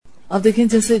آپ دیکھیں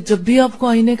جیسے جب بھی آپ کو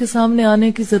آئینے کے سامنے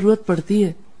آنے کی ضرورت پڑتی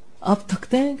ہے آپ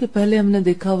تھکتے ہیں کہ پہلے ہم نے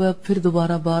دیکھا ہوا پھر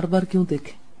دوبارہ بار بار کیوں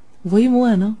دیکھیں؟ وہی منہ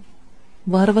ہے نا،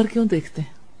 بار بار کیوں دیکھتے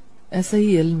ہیں؟ ایسا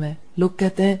ہی علم ہے. لوگ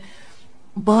کہتے ہیں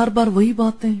بار بار وہی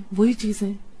باتیں وہی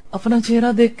چیزیں، اپنا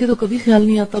چہرہ دیکھ کے تو کبھی خیال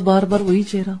نہیں آتا بار بار وہی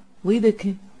چہرہ وہی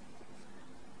دیکھیں.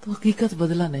 تو حقیقت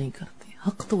بدلا نہیں کرتی،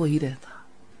 حق تو وہی رہتا،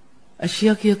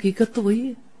 اشیاء کی حقیقت تو وہی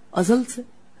ہے، ازل سے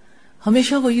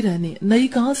ہمیشہ وہی رہنی ہے، نئی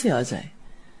کہاں سے آ جائے؟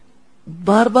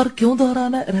 بار بار کیوں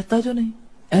دہرانا ہے؟ رہتا جو نہیں.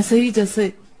 ایسے ہی جیسے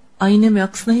آئینے میں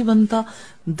عکس نہیں بنتا،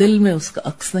 دل میں اس کا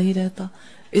عکس نہیں رہتا،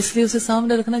 اس لیے اسے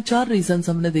سامنے رکھنا. 4 ریزنز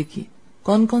ہم نے دیکھی.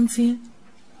 کون کون سی ہیں؟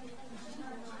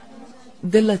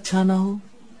 دل اچھا نہ ہو،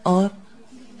 اور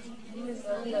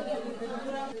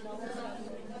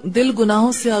دل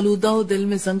گناہوں سے آلودہ ہو، دل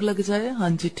میں زنگ لگ جائے. ہاں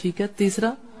جی ٹھیک ہے.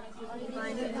 تیسرا،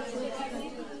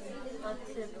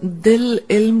 دل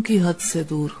علم کی حد سے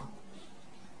دور ہو.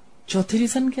 چوتھی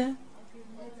ریزن کیا ہے؟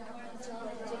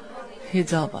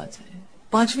 حجاب آ جائے.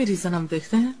 5ویں ریزن ہم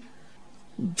دیکھتے ہیں،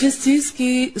 جس چیز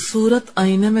کی صورت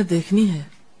آئینے میں دیکھنی ہے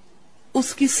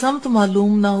اس کی سمت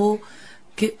معلوم نہ ہو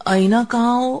کہ آئینہ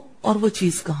کہاں ہو اور وہ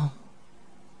چیز کہاں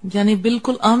ہو، یعنی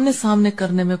بالکل آمنے سامنے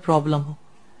کرنے میں پرابلم ہو.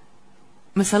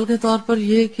 مثال کے طور پر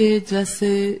یہ کہ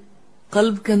جیسے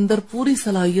قلب کے اندر پوری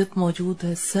صلاحیت موجود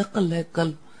ہے، ثقل ہے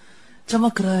قلب،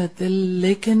 چمک رہا ہے دل،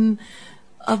 لیکن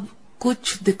اب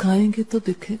کچھ دکھائیں گے تو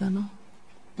دکھے گا نا.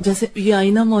 جیسے یہ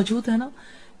آئینہ موجود ہے نا،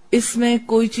 اس میں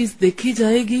کوئی چیز دیکھی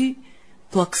جائے گی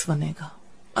تو عکس بنے گا.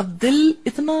 اب دل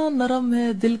اتنا نرم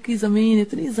ہے، دل کی زمین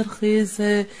اتنی زرخیز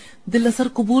ہے، دل اثر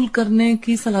قبول کرنے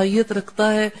کی صلاحیت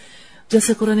رکھتا ہے.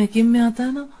 جیسے قرآن حکیم میں آتا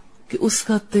ہے نا کہ اس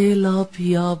کا تیل آپ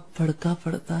ہی آپ بھڑکا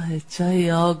پڑتا ہے چاہے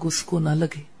آگ اس کو نہ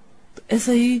لگے. تو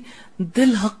ایسا ہی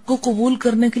دل حق کو قبول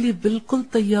کرنے کے لیے بالکل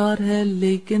تیار ہے،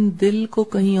 لیکن دل کو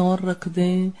کہیں اور رکھ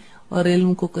دیں اور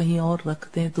علم کو کہیں اور رکھ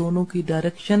دیں، دونوں کی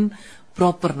ڈائریکشن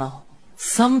پراپر نہ ہو،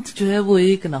 سمت جو ہے وہ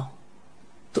ایک نہ ہو.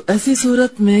 تو ایسی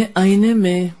صورت میں آئینے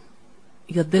میں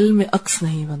یا دل میں عکس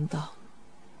نہیں بنتا.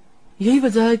 یہی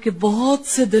وجہ ہے کہ بہت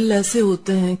سے دل ایسے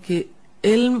ہوتے ہیں کہ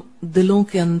علم دلوں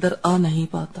کے اندر آ نہیں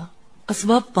پاتا.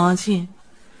 اسباب 5 ہی ہیں.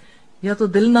 یا تو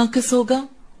دل ناقص ہوگا،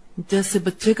 جیسے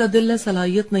بچے کا دل ہے،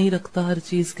 صلاحیت نہیں رکھتا ہر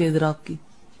چیز کے ادراک کی،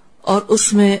 اور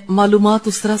اس میں معلومات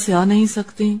اس طرح سے آ نہیں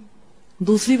سکتی.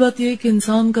 دوسری بات یہ کہ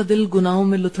انسان کا دل گناہوں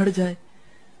میں لتھڑ جائے،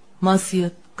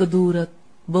 معصیت، کدورت،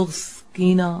 بغض،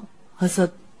 کینہ،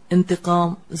 حسد،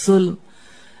 انتقام، ظلم،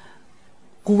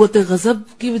 قوت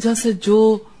غضب کی وجہ سے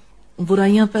جو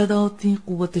برائیاں پیدا ہوتی ہیں،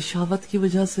 قوت شہوت کی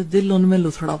وجہ سے دل ان میں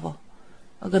لتھڑا ہوا.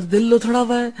 اگر دل لتھڑا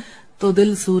ہوا ہے تو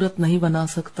دل صورت نہیں بنا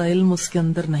سکتا، علم اس کے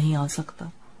اندر نہیں آ سکتا.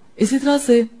 اسی طرح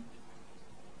سے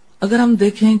اگر ہم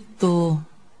دیکھیں تو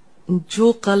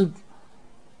جو قلب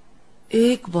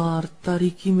ایک بار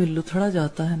تاریکی میں لتھڑا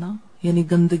جاتا ہے نا، یعنی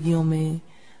گندگیوں میں،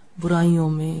 برائیوں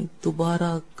میں،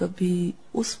 دوبارہ کبھی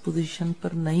اس پوزیشن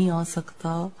پر نہیں آ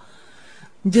سکتا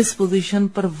جس پوزیشن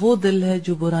پر وہ دل ہے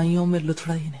جو برائیوں میں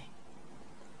لتھڑا ہی نہیں.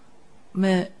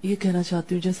 میں یہ کہنا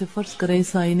چاہتی ہوں جیسے فرض کریں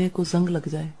اس آئینے کو زنگ لگ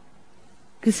جائے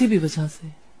کسی بھی وجہ سے،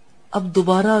 اب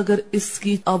دوبارہ اگر اس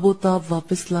کی آب و تاب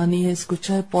واپس لانی ہے، اس کو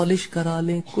چاہے پالش کرا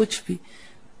لیں، کچھ بھی،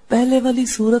 پہلے والی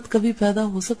صورت کبھی پیدا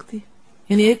ہو سکتی؟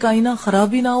 یعنی ایک آئینہ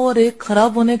خراب ہی نہ ہو اور ایک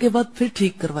خراب ہونے کے بعد پھر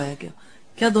ٹھیک کروایا گیا،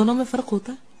 کیا دونوں میں فرق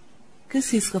ہوتا ہے؟ کس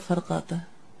چیز کا فرق آتا ہے؟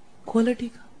 کوالٹی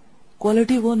کا.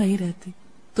 کوالٹی وہ نہیں رہتی.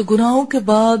 تو گناہوں کے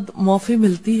بعد معافی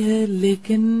ملتی ہے،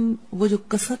 لیکن وہ جو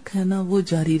کسک ہے نا وہ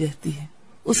جاری رہتی ہے،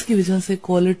 اس کی وجہ سے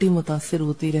کوالٹی متاثر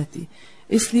ہوتی رہتی.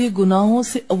 اس لیے گناہوں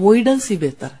سے اوائڈنس ہی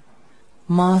بہتر ہے،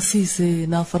 معاصی سے،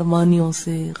 نافرمانیوں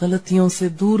سے، غلطیوں سے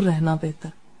دور رہنا بہتر.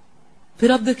 پھر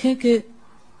آپ دیکھیں کہ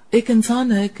ایک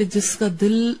انسان ہے کہ جس کا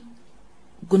دل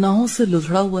گناہوں سے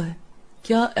لتھڑا ہوا ہے،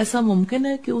 کیا ایسا ممکن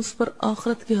ہے کہ اس پر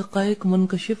آخرت کے حقائق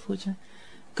منکشف ہو جائیں؟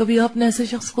 کبھی آپ نے ایسے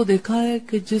شخص کو دیکھا ہے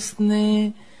کہ جس نے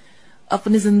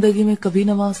اپنی زندگی میں کبھی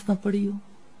نماز نہ پڑھی ہو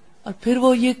اور پھر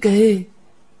وہ یہ کہے؟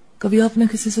 کبھی آپ نے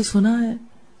کسی سے سنا ہے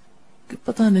کہ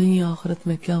پتہ نہیں آخرت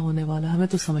میں کیا ہونے والا ہے، ہمیں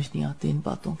تو سمجھ نہیں آتی ان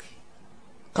باتوں کی،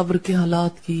 قبر کے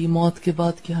حالات کی، موت کے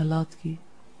بعد کے حالات کی؟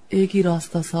 ایک ہی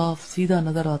راستہ صاف سیدھا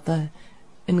نظر آتا ہے،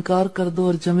 انکار کر دو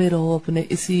اور جمے رہو اپنے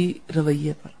اسی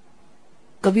رویے پر.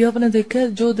 کبھی آپ نے دیکھا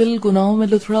جو دل گناہوں میں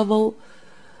لتھڑا ہوا،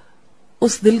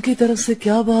 اس دل کی طرف سے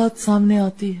کیا بات سامنے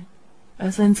آتی ہے؟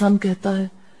 ایسا انسان کہتا ہے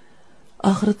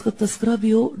آخرت کا تذکرہ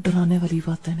بھی ہو، ڈرانے والی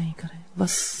باتیں نہیں کریں،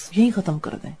 بس یہی ختم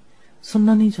کر دیں.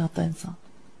 سننا نہیں چاہتا انسان،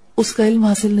 اس کا علم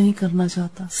حاصل نہیں کرنا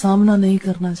چاہتا، سامنا نہیں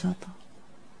کرنا چاہتا،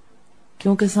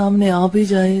 کیونکہ سامنے آ بھی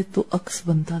جائے تو عکس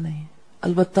بنتا نہیں.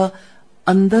 البتہ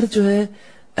اندر جو ہے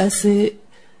ایسے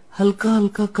ہلکا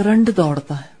ہلکا کرنٹ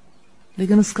دوڑتا ہے،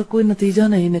 لیکن اس کا کوئی نتیجہ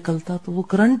نہیں نکلتا، تو وہ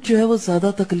کرنٹ جو ہے وہ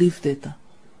زیادہ تکلیف دیتا.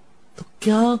 تو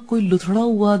کیا کوئی لتھڑا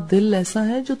ہوا دل ایسا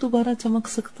ہے جو دوبارہ چمک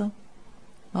سکتا؟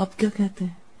 آپ کیا کہتے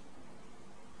ہیں؟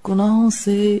 گناہوں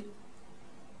سے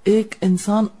ایک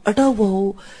انسان اٹا ہوا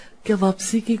ہو، کیا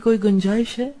واپسی کی کوئی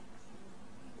گنجائش ہے؟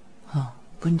 ہاں،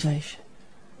 گنجائش ہے.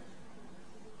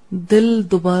 دل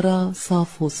دوبارہ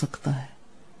صاف ہو سکتا ہے،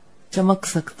 چمک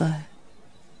سکتا ہے،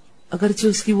 اگرچہ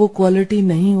اس کی وہ کوالٹی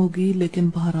نہیں ہوگی، لیکن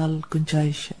بہرحال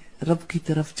گنجائش ہے رب کی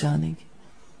طرف جانے کی.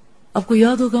 آپ کو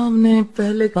یاد ہوگا ہم نے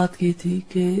پہلے بات کی تھی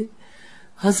کہ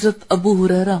حضرت ابو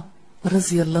ہریرہ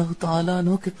رضی اللہ تعالیٰ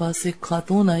عنہ کے پاس ایک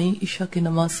خاتون آئی عشاء کی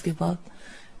نماز کے بعد،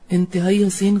 انتہائی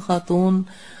حسین خاتون،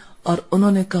 اور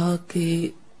انہوں نے کہا کہ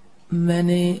میں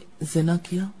نے زنا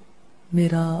کیا،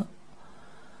 میرا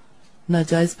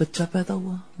ناجائز بچہ پیدا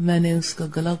ہوا، میں نے اس کا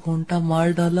گلا گھونٹا، مار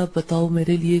ڈالا، بتاؤ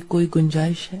میرے لیے کوئی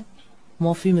گنجائش ہے،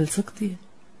 معافی مل سکتی ہے؟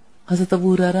 حضرت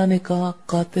ابو ہریرہ نے کہا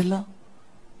قاتلہ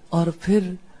اور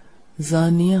پھر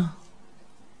زانیہ،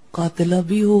 قاتلہ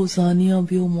بھی ہو زانیہ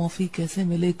بھی ہو، معافی کیسے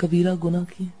ملے، کبیرہ گناہ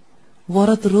کی. وہ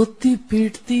عورت روتی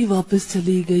پیٹتی واپس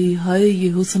چلی گئی، ہائے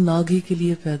یہ حسن آگ ہی کے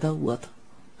لیے پیدا ہوا تھا.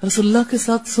 رسول اللہ کے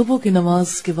ساتھ صبح کی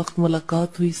نماز کے وقت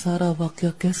ملاقات ہوئی، سارا واقعہ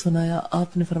کہہ سنایا.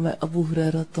 آپ نے فرمایا ابو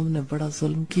ہریرہ تم نے بڑا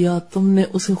ظلم کیا، تم نے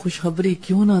اسے خوشخبری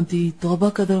کیوں نہ دی، توبہ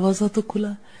کا دروازہ تو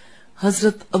کھلا.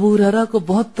 حضرت ابو ہریرہ کو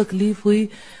بہت تکلیف ہوئی،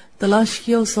 تلاش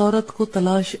کیا اس عورت کو،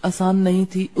 تلاش آسان نہیں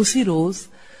تھی. اسی روز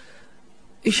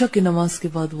عشاء کی نماز کے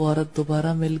بعد وہ عورت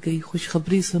دوبارہ مل گئی،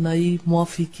 خوشخبری سنائی،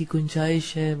 معافی کی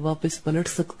گنجائش ہے، واپس پلٹ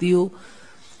سکتی ہو.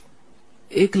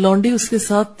 ایک لونڈی اس کے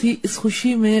ساتھ تھی، اس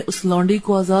خوشی میں اس لونڈی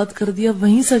کو آزاد کر دیا،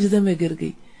 وہیں سجدے میں گر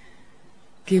گئی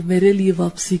کہ میرے لیے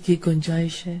واپسی کی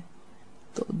گنجائش ہے.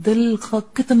 تو دل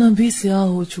کتنا بھی سیاہ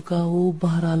ہو چکا ہو،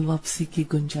 بہرحال واپسی کی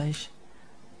گنجائش.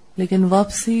 لیکن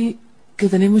واپسی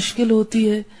کتنی مشکل ہوتی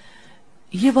ہے،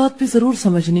 یہ بات بھی ضرور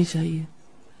سمجھنی چاہیے.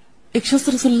 ایک شخص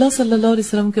رسول اللہ صلی اللہ علیہ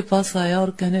وسلم کے پاس آیا اور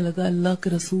کہنے لگا اللہ کے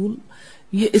رسول،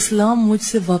 یہ اسلام مجھ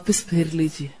سے واپس پھیر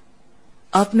لیجئے.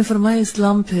 آپ نے فرمایا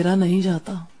اسلام پھیرا نہیں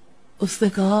جاتا. اس نے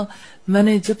کہا میں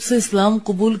نے جب سے اسلام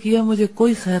قبول کیا مجھے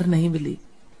کوئی خیر نہیں ملی،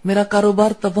 میرا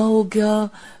کاروبار تباہ ہو گیا،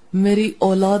 میری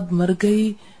اولاد مر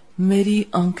گئی، میری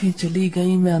آنکھیں چلی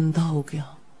گئیں، میں اندھا ہو گیا،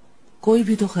 کوئی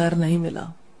بھی تو خیر نہیں ملا.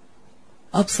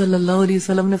 اب صلی اللہ علیہ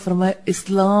وسلم نے فرمایا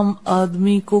اسلام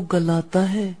آدمی کو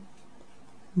گلاتا ہے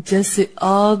جیسے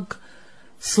آگ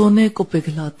سونے کو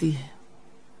پگھلاتی ہے،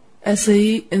 ایسے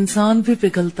ہی انسان بھی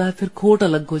پگھلتا ہے، پھر کھوٹ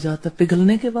الگ ہو جاتا ہے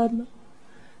پگھلنے کے بعد نا.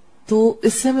 تو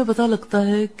اس سے ہمیں پتہ لگتا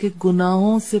ہے کہ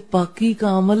گناہوں سے پاکی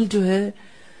کا عمل جو ہے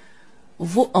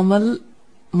وہ عمل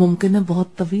ممکن ہے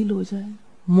بہت طویل ہو جائے،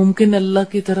 ممکن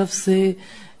اللہ کی طرف سے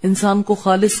انسان کو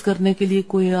خالص کرنے کے لیے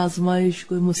کوئی آزمائش،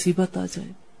 کوئی مصیبت آ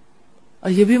جائے،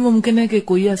 اور یہ بھی ممکن ہے کہ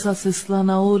کوئی ایسا سلسلہ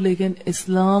نہ ہو، لیکن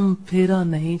اسلام پھیرا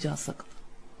نہیں جا سکتا.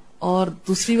 اور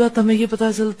دوسری بات ہمیں یہ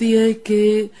پتہ چلتی ہے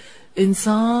کہ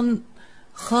انسان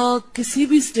خواہ کسی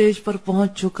بھی سٹیج پر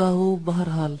پہنچ چکا ہو،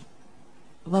 بہرحال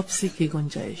واپسی کی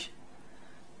گنجائش.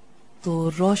 تو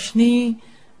روشنی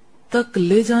تک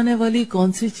لے جانے والی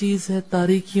کون سی چیز ہے،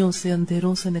 تاریکیوں سے،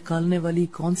 اندھیروں سے نکالنے والی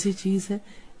کون سی چیز ہے؟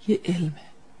 یہ علم ہے.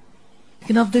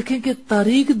 لیکن آپ دیکھیں کہ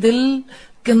تاریک دل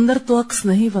کے اندر تو عکس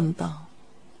نہیں بنتا.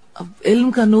 اب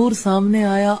علم کا نور سامنے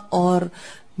آیا اور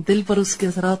دل پر اس کے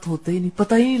اثرات ہوتے ہی نہیں،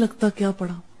 پتہ ہی نہیں لگتا کیا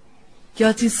پڑھا،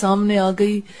 کیا چیز سامنے آ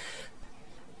گئی.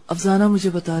 افزانہ مجھے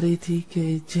بتا رہی تھی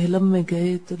کہ جہلم میں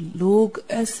گئے تو لوگ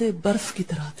ایسے برف کی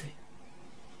طرح تھے.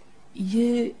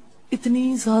 یہ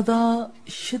اتنی زیادہ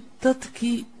شدت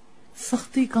کی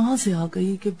سختی کہاں سے آ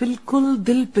گئی کہ بالکل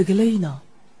دل پگھلے ہی نہ؟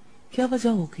 کیا وجہ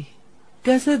ہوگی؟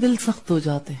 کیسے دل سخت ہو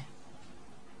جاتے ہیں؟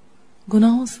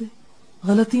 گناہوں سے،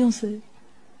 غلطیوں سے.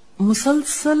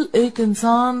 مسلسل ایک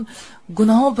انسان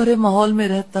گناہوں بھرے ماحول میں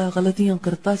رہتا ہے، غلطیاں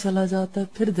کرتا چلا جاتا ہے،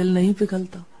 پھر دل نہیں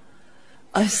پگھلتا،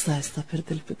 آہستہ آہستہ پھر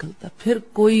دل پگھلتا. پھر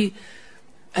کوئی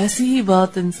ایسی ہی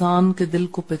بات انسان کے دل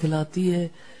کو پگھلاتی ہے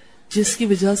جس کی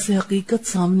وجہ سے حقیقت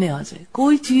سامنے آ جائے.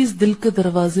 کوئی چیز دل کے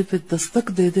دروازے پہ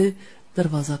دستک دے دے،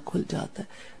 دروازہ کھل جاتا ہے.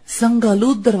 زنگ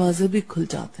آلود دروازے بھی کھل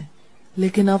جاتے ہیں.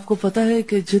 لیکن آپ کو پتا ہے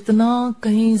کہ جتنا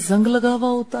کہیں زنگ لگا ہوا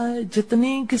ہوتا ہے،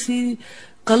 جتنی کسی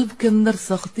قلب کے اندر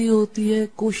سختی ہوتی ہے،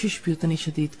 کوشش بھی اتنی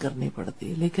شدید کرنی پڑتی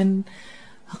ہے. لیکن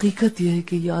حقیقت یہ ہے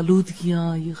کہ یہ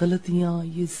آلودگیاں، یہ غلطیاں،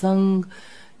 یہ زنگ،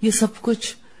 یہ سب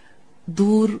کچھ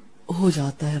دور ہو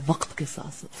جاتا ہے وقت کے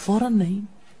ساتھ ساتھ. فوراً نہیں،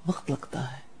 وقت لگتا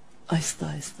ہے، آہستہ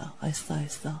آہستہ آہستہ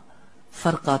آہستہ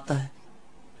فرق آتا ہے.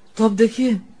 تو اب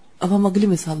دیکھیے، اب ہم اگلی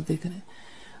مثال دیکھ رہے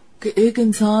ہیں کہ ایک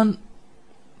انسان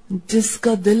جس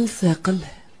کا دل سیقل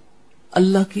ہے،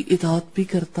 اللہ کی اطاعت بھی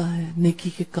کرتا ہے، نیکی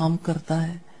کے کام کرتا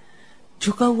ہے،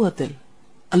 جھکا ہوا دل،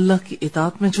 اللہ کی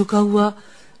اطاعت میں جھکا ہوا،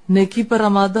 نیکی پر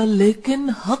آمادہ، لیکن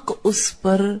حق اس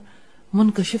پر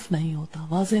منکشف نہیں ہوتا،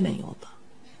 واضح نہیں ہوتا.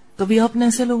 کبھی آپ نے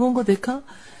ایسے لوگوں کو دیکھا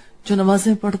جو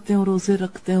نمازیں پڑھتے ہوں، روزے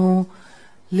رکھتے ہوں،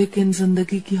 لیکن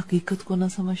زندگی کی حقیقت کو نہ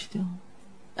سمجھتے ہوں؟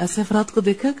 ایسے افراد کو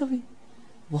دیکھا کبھی؟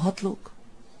 بہت لوگ.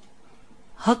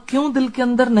 حق کیوں دل کے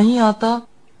اندر نہیں آتا؟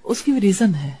 اس کی بھی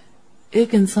ریزن ہے.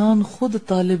 ایک انسان خود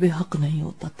طالب حق نہیں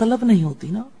ہوتا، طلب نہیں ہوتی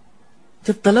نا.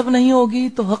 جب طلب نہیں ہوگی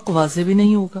تو حق واضح بھی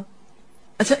نہیں ہوگا.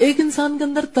 اچھا، ایک انسان کے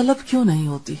اندر طلب کیوں نہیں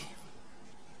ہوتی؟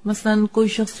 مثلا کوئی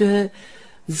شخص جو ہے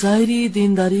ظاہری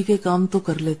دینداری کے کام تو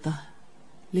کر لیتا ہے،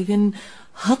 لیکن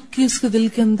حق کی اس کے دل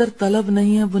کے اندر طلب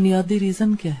نہیں ہے. بنیادی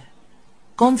ریزن کیا ہے؟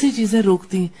 کون سی چیزیں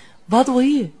روکتی ہیں؟ بات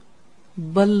وہی ہے،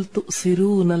 بل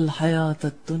تؤثرون الحیات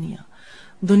الدنیا.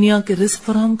 دنیا کے رزق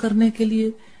فراہم کرنے کے لیے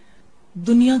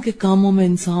دنیا کے کاموں میں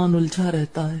انسان الجھا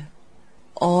رہتا ہے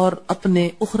اور اپنے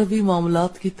اخروی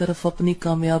معاملات کی طرف، اپنی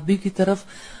کامیابی کی طرف،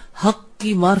 حق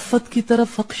کی معرفت کی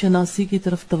طرف، حق شناسی کی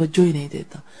طرف توجہ ہی نہیں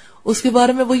دیتا. اس کے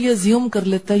بارے میں وہ یہ ازیوم کر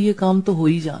لیتا ہے یہ کام تو ہو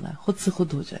ہی جانا ہے، خود سے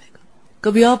خود ہو جائے گا.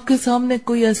 کبھی آپ کے سامنے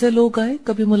کوئی ایسے لوگ آئے،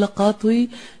 کبھی ملاقات ہوئی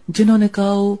جنہوں نے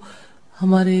کہا ہو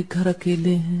ہمارے گھر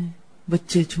اکیلے ہیں،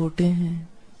 بچے چھوٹے ہیں،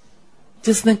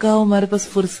 جس نے کہا ہمارے پاس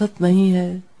فرصت نہیں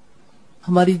ہے،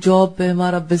 ہماری جاب ہے،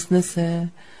 ہمارا بزنس ہے.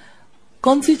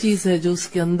 کون سی چیز ہے جو اس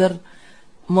کے اندر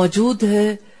موجود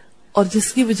ہے اور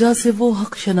جس کی وجہ سے وہ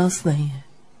حق شناس نہیں ہے؟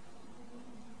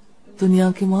 دنیا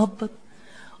کی محبت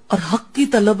اور حق کی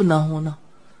طلب نہ ہونا.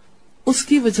 اس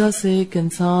کی وجہ سے ایک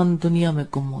انسان دنیا میں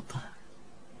گم ہوتا ہے.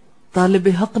 طالب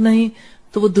حق نہیں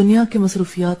تو وہ دنیا کے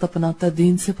مصروفیات اپناتا ہے،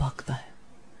 دین سے بھاگتا ہے.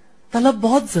 طلب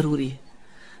بہت ضروری ہے.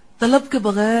 طلب کے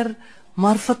بغیر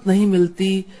معرفت نہیں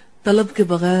ملتی، طلب کے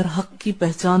بغیر حق کی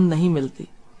پہچان نہیں ملتی.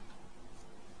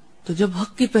 تو جب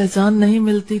حق کی پہچان نہیں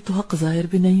ملتی تو حق ظاہر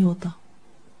بھی نہیں ہوتا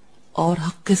اور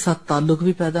حق کے ساتھ تعلق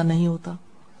بھی پیدا نہیں ہوتا.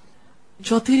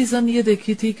 چوتھی ریزن یہ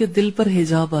دیکھی تھی کہ دل پر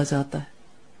حجاب آ جاتا ہے.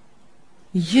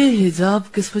 یہ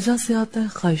حجاب کس وجہ سے آتا ہے؟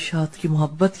 خواہشات کی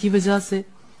محبت کی وجہ سے.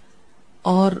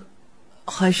 اور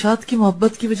خواہشات کی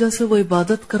محبت کی وجہ سے وہ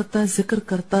عبادت کرتا ہے، ذکر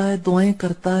کرتا ہے، دعائیں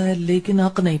کرتا ہے، لیکن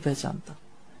حق نہیں پہچانتا،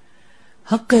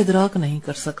 حق کا ادراک نہیں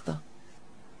کر سکتا.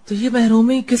 تو یہ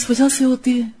محرومی کس وجہ سے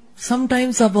ہوتی ہے؟ سم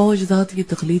ٹائمز آباء و اجداد کی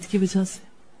تقلید کی وجہ سے،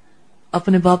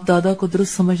 اپنے باپ دادا کو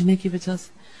درست سمجھنے کی وجہ سے،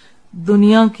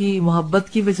 دنیا کی محبت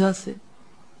کی وجہ سے.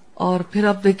 اور پھر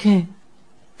آپ دیکھیں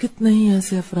کتنے ہی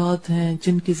ایسے افراد ہیں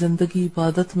جن کی زندگی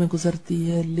عبادت میں گزرتی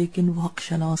ہے لیکن وہ حق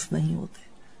شناس نہیں ہوتے.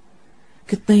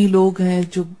 کتنے ہی لوگ ہیں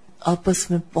جو آپس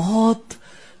میں بہت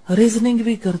ریزننگ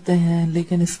بھی کرتے ہیں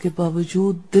لیکن اس کے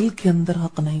باوجود دل کے اندر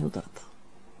حق نہیں اترتا.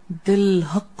 دل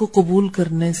حق کو قبول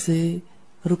کرنے سے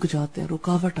رک جاتے ہیں،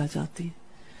 رکاوٹ آ جاتی ہے.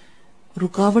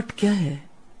 رکاوٹ کیا ہے؟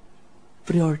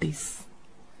 پریورٹیز،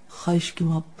 خواہش کی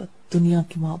محبت، دنیا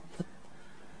کی محبت.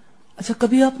 اچھا،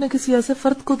 کبھی آپ نے کسی ایسے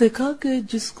فرد کو دیکھا کہ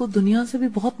جس کو دنیا سے بھی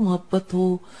بہت محبت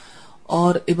ہو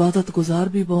اور عبادت گزار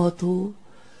بھی بہت ہو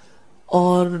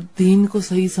اور دین کو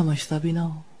صحیح سمجھتا بھی نہ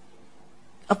ہو؟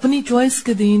 اپنی چوائس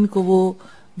کے دین کو وہ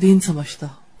دین سمجھتا،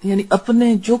 یعنی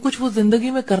اپنے جو کچھ وہ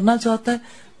زندگی میں کرنا چاہتا ہے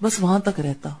بس وہاں تک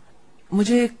رہتا.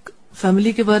 مجھے ایک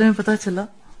فیملی کے بارے میں پتا چلا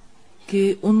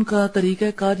کہ ان کا طریقہ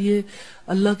کار یہ،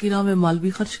 اللہ کی راہ میں مال بھی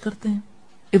خرچ کرتے ہیں،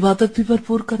 عبادت بھی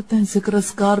بھرپور کرتے ہیں، ذکر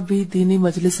اذکار بھی، دینی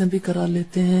مجلسیں بھی کرا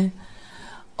لیتے ہیں،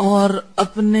 اور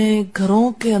اپنے گھروں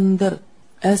کے اندر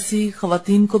ایسی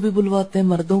خواتین کو بھی بلواتے ہیں،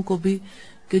 مردوں کو بھی،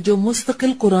 کہ جو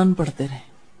مستقل قرآن پڑھتے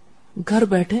رہیں، گھر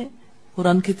بیٹھے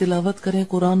قرآن کی تلاوت کریں،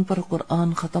 قرآن پر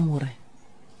قرآن ختم ہو رہے.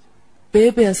 پہ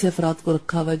ایسے افراد کو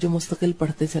رکھا ہوا ہے جو مستقل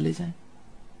پڑھتے چلے جائیں.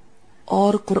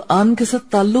 اور قرآن کے ساتھ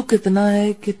تعلق اتنا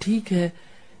ہے کہ ٹھیک ہے،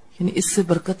 یعنی اس سے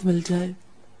برکت مل جائے،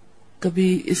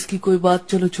 کبھی اس کی کوئی بات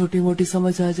چلو چھوٹی موٹی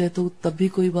سمجھ آ جائے تو تب بھی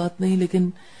کوئی بات نہیں، لیکن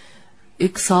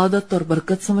ایک سعادت اور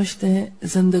برکت سمجھتے ہیں،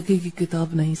 زندگی کی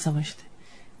کتاب نہیں سمجھتے.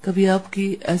 کبھی آپ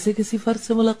کی ایسے کسی فرد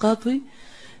سے ملاقات ہوئی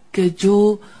کہ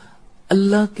جو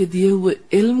اللہ کے دیے ہوئے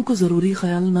علم کو ضروری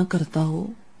خیال نہ کرتا ہو،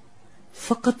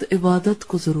 فقط عبادت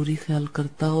کو ضروری خیال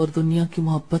کرتا اور دنیا کی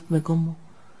محبت میں گم ہو؟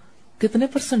 کتنے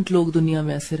 % لوگ دنیا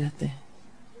میں ایسے رہتے ہیں؟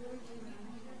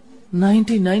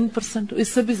 99%، اس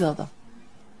سے بھی زیادہ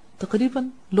تقریباً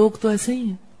لوگ تو ایسے ہی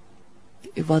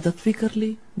ہیں، عبادت بھی کر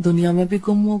لی، دنیا میں بھی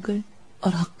گم ہو گئے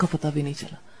اور حق کا پتہ بھی نہیں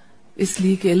چلا، اس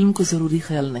لیے کہ علم کو ضروری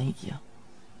خیال نہیں کیا.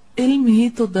 علم ہی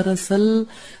تو دراصل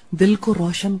دل کو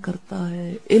روشن کرتا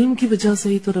ہے، علم کی وجہ سے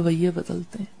ہی تو رویے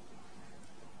بدلتے ہیں،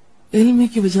 علم ہی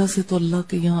کی وجہ سے تو اللہ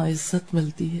کے یہاں عزت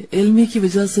ملتی ہے، علم ہی کی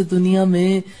وجہ سے دنیا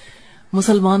میں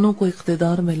مسلمانوں کو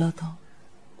اقتدار ملا تھا،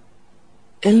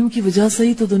 علم کی وجہ سے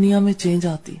ہی تو دنیا میں چینج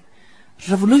آتی.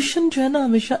 ریولوشن جو ہے نا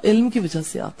ہمیشہ علم کی وجہ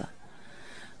سے آتا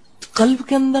ہے، قلب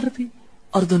کے اندر بھی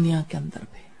اور دنیا کے اندر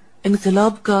بھی.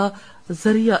 انقلاب کا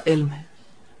ذریعہ علم ہے.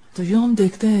 تو یوں ہم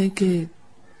دیکھتے ہیں کہ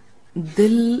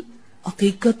دل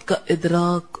حقیقت کا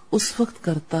ادراک اس وقت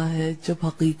کرتا ہے جب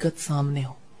حقیقت سامنے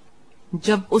ہو،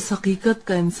 جب اس حقیقت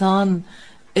کا انسان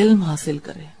علم حاصل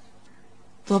کرے.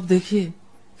 تو اب دیکھیے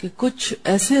کہ کچھ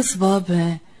ایسے اسباب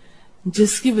ہیں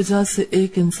جس کی وجہ سے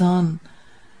ایک انسان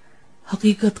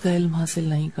حقیقت کا علم حاصل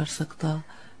نہیں کر سکتا.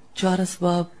 4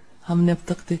 اسباب ہم نے اب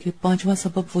تک دیکھے. 5واں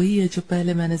سبب وہی ہے جو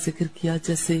پہلے میں نے ذکر کیا.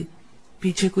 جیسے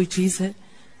پیچھے کوئی چیز ہے،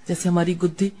 جیسے ہماری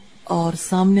گدی، اور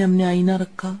سامنے ہم نے آئینہ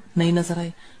رکھا، نہیں نظر آئے،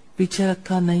 پیچھے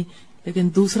رکھا نہیں، لیکن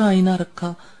دوسرا آئینہ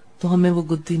رکھا تو ہمیں وہ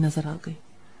گدی نظر آ گئی.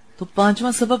 تو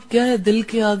 5واں سبب کیا ہے؟ دل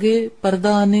کے آگے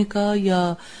پردہ آنے کا،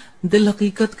 یا دل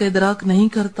حقیقت کا ادراک نہیں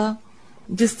کرتا.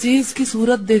 جس چیز کی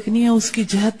صورت دیکھنی ہے اس کی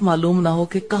جہت معلوم نہ ہو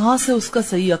کہ کہاں سے اس کا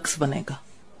صحیح عکس بنے گا.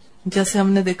 جیسے ہم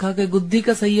نے دیکھا کہ گدی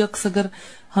کا صحیح عکس اگر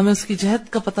ہمیں اس کی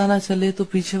جہت کا پتہ نہ چلے تو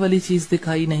پیچھے والی چیز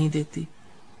دکھائی نہیں دیتی.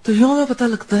 تو یوں ہمیں پتہ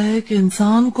لگتا ہے کہ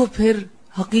انسان کو پھر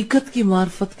حقیقت کی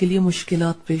معرفت کے لیے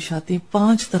مشکلات پیش آتی ہیں.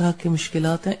 5 طرح کی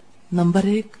مشکلات ہیں. نمبر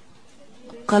 1،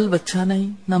 قلب اچھا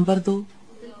نہیں. نمبر 2،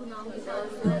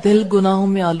 دل گناہوں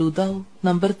میں آلودہ ہو.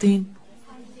 نمبر 3،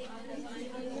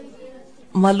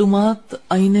 معلومات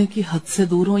آئینے کی حد سے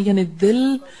دور ہو، یعنی دل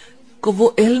کو وہ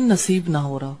علم نصیب نہ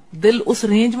ہو رہا، دل اس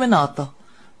رینج میں نہ آتا.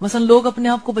 مثلا لوگ اپنے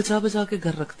آپ کو بچا بچا کے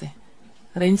گھر رکھتے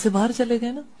ہیں، رینج سے باہر چلے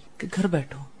گئے نا کہ گھر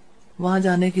بیٹھو، وہاں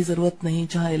جانے کی ضرورت نہیں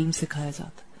جہاں علم سکھایا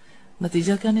جاتا.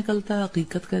 نتیجہ کیا نکلتا ہے؟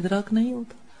 حقیقت کا ادراک نہیں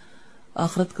ہوتا،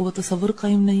 آخرت کا وہ تصور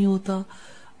قائم نہیں ہوتا،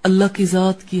 اللہ کی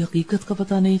ذات کی حقیقت کا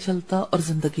پتہ نہیں چلتا، اور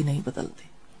زندگی نہیں بدلتی،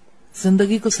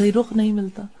 زندگی کو صحیح رخ نہیں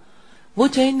ملتا، وہ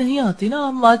چینج نہیں آتی نا.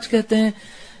 ہم آج کہتے ہیں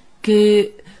کہ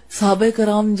صحابہ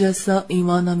کرام جیسا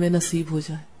ایمان ہمیں نصیب ہو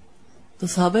جائے. تو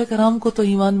صحابہ کرام کو تو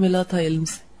ایمان ملا تھا علم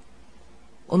سے،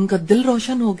 ان کا دل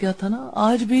روشن ہو گیا تھا نا.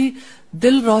 آج بھی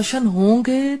دل روشن ہوں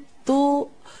گے تو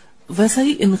ویسا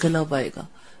ہی انقلاب آئے گا،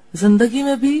 زندگی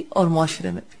میں بھی اور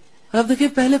معاشرے میں بھی. اب دیکھیں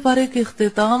پہلے پارے کے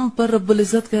اختتام پر رب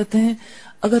العزت کہتے ہیں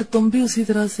اگر تم بھی اسی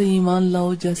طرح سے ایمان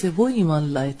لاؤ جیسے وہ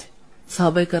ایمان لائے تھے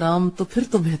صحابہ کرام تو پھر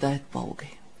تم ہدایت پاؤ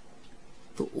گے.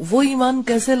 تو وہ ایمان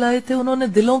کیسے لائے تھے؟ انہوں نے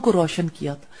دلوں کو روشن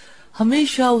کیا تھا،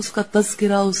 ہمیشہ اس کا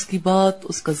تذکرہ، اس کی بات،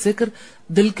 اس کا ذکر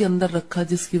دل کے اندر رکھا،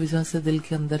 جس کی وجہ سے دل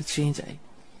کے اندر چینج آئی.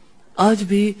 آج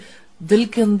بھی دل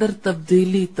کے اندر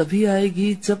تبدیلی تبھی آئے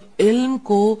گی جب علم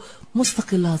کو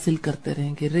مستقل حاصل کرتے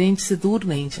رہیں گے، رینج سے دور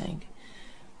نہیں جائیں گے،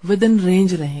 ود ان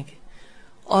رینج رہیں گے،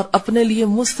 اور اپنے لیے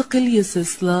مستقل یہ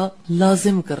سلسلہ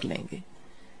لازم کر لیں گے،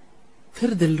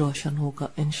 پھر دل روشن ہوگا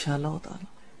انشاءاللہ تعالی.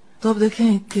 تو اب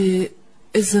دیکھیں کہ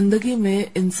اس زندگی میں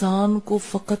انسان کو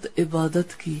فقط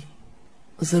عبادت کی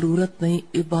ضرورت نہیں،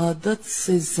 عبادت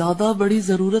سے زیادہ بڑی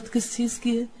ضرورت کس چیز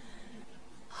کی ہے؟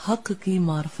 حق کی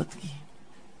معرفت کی.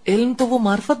 علم تو وہ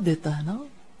معرفت دیتا ہے نا،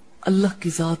 اللہ کی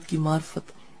ذات کی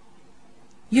معرفت.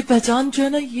 یہ پہچان جو ہے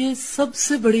نا، یہ سب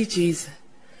سے بڑی چیز ہے.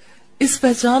 اس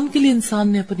پہچان کے لیے انسان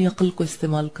نے اپنی عقل کو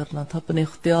استعمال کرنا تھا، اپنے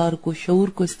اختیار کو، شعور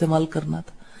کو استعمال کرنا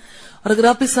تھا. اور اگر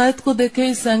آپ اس آیت کو دیکھیں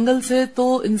اس اینگل سے تو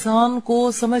انسان کو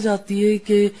سمجھ آتی ہے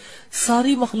کہ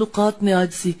ساری مخلوقات نے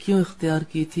عاجزی کیوں اختیار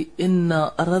کی تھی. انا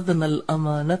اردنا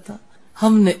الامانت،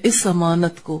 ہم نے اس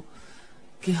امانت کو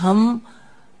کہ ہم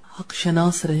حق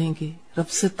شناس رہیں گے، رب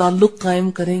سے تعلق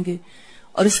قائم کریں گے،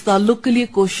 اور اس تعلق کے لیے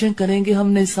کوششیں کریں گے. ہم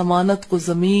نے اس امانت کو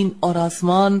زمین اور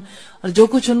آسمان اور جو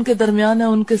کچھ ان کے درمیان ہے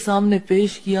ان کے سامنے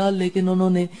پیش کیا، لیکن انہوں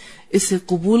نے اسے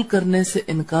قبول کرنے سے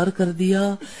انکار کر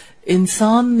دیا.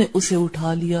 انسان نے اسے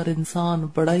اٹھا لیا، اور انسان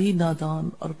بڑا ہی نادان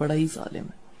اور بڑا ہی ظالم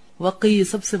ہے. واقعی یہ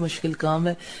سب سے مشکل کام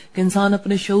ہے کہ انسان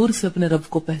اپنے شعور سے اپنے رب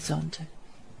کو پہچان جائے.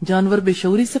 جانور بے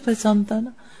شعوری سے پہچانتا ہے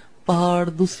نا، پہاڑ،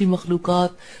 دوسری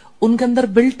مخلوقات، ان کے اندر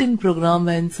بلٹ ان پروگرام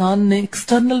ہے. انسان نے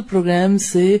ایکسٹرنل پروگرام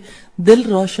سے دل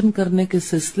روشن کرنے کے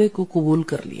سلسلے کو قبول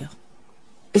کر لیا.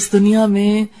 اس دنیا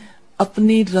میں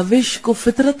اپنی روش کو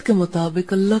فطرت کے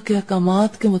مطابق، اللہ کے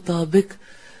احکامات کے مطابق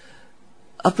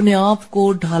اپنے آپ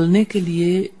کو ڈھالنے کے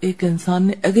لیے ایک انسان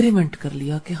نے ایگریمنٹ کر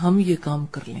لیا کہ ہم یہ کام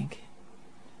کر لیں گے.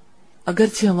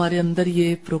 اگرچہ ہمارے اندر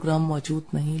یہ پروگرام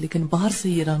موجود نہیں، لیکن باہر سے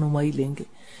یہ رہنمائی لیں گے،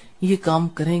 یہ کام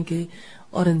کریں گے،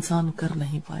 اور انسان کر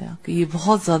نہیں پایا کہ یہ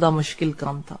بہت زیادہ مشکل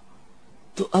کام تھا.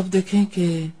 تو اب دیکھیں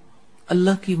کہ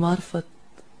اللہ کی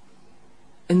معرفت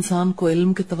انسان کو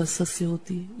علم کے توسط سے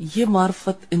ہوتی ہے. یہ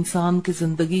معرفت انسان کی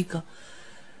زندگی کا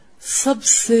سب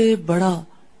سے بڑا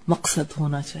مقصد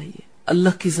ہونا چاہیے،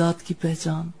 اللہ کی ذات کی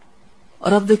پہچان.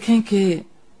 اور اب دیکھیں کہ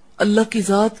اللہ کی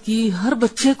ذات کی ہر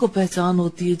بچے کو پہچان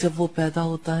ہوتی ہے جب وہ پیدا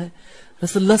ہوتا ہے.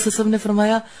 رسول اللہ صلی اللہ علیہ وسلم نے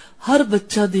فرمایا ہر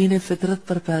بچہ دین فطرت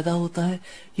پر پیدا ہوتا ہے،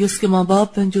 یہ اس کے ماں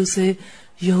باپ ہیں جو اسے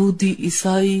یہودی،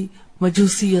 عیسائی،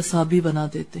 مجوسی یا صابی بنا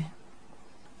دیتے ہیں.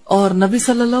 اور نبی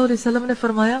صلی اللہ علیہ وسلم نے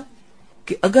فرمایا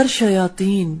کہ اگر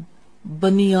شیاطین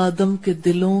بنی آدم کے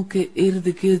دلوں کے ارد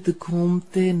گرد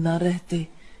گھومتے نہ رہتے،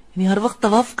 یعنی ہر وقت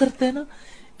طواف کرتے ہیں نا،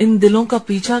 ان دلوں کا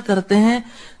پیچھا کرتے ہیں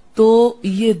تو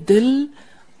یہ دل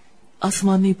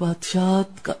آسمانی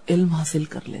بادشاہت کا علم حاصل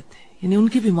کر لیتے، یعنی ان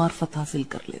کی بھی معرفت حاصل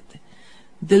کر لیتے.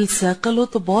 دل سیکل ہو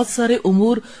تو بہت سارے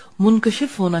امور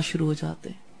منکشف ہونا شروع ہو جاتے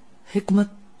ہیں. حکمت،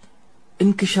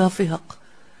 انکشاف حق.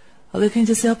 اب دیکھیں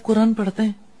جیسے آپ قرآن پڑھتے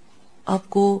ہیں، آپ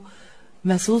کو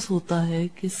محسوس ہوتا ہے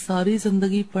کہ ساری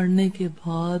زندگی پڑھنے کے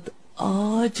بعد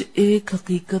آج ایک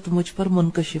حقیقت مجھ پر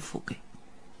منکشف ہو گئی.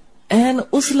 این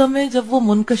اس لمحے جب وہ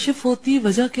منکشف ہوتی،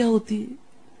 وجہ کیا ہوتی ہے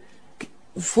کہ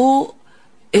وہ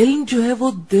علم جو ہے وہ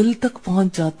دل تک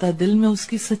پہنچ جاتا ہے، دل میں اس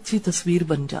کی سچی تصویر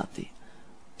بن جاتی،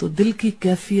 تو دل کی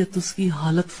کیفیت، اس کی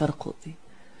حالت فرق ہوتی.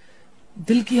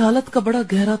 دل کی حالت کا بڑا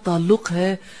گہرا تعلق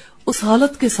ہے، اس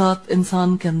حالت کے ساتھ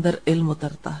انسان کے اندر علم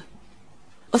اترتا ہے.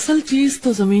 اصل چیز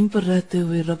تو زمین پر رہتے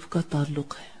ہوئے رب کا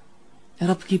تعلق ہے،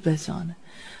 رب کی پہچان ہے.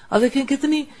 اب دیکھیں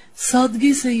کتنی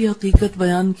سادگی سے یہ حقیقت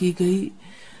بیان کی گئی.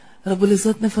 رب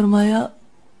العزت نے فرمایا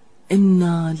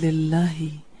انا للہ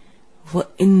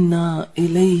وانا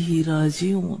الیہ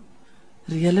راجعون.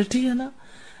 ریئلٹی ہے نا،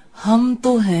 ہم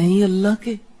تو ہیں ہی اللہ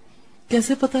کے.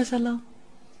 کیسے پتا چلا؟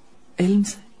 علم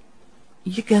سے.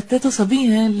 یہ کہتے تو سبھی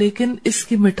ہیں لیکن اس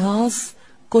کی مٹھاس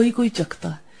کوئی کوئی چکھتا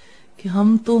ہے کہ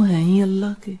ہم تو ہیں ہی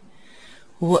اللہ کے.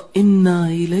 وَإِنَّا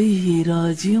إِلَيْهِ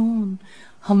رَاجِعُونَ.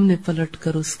 ہم نے پلٹ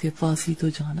کر اس کے پاس ہی تو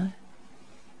جانا ہے.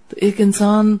 تو ایک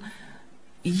انسان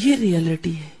یہ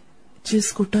ریئلٹی ہے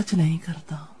جس کو ٹچ نہیں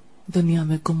کرتا، دنیا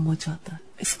میں گم ہو جاتا ہے،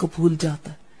 اس کو بھول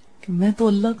جاتا ہے کہ میں تو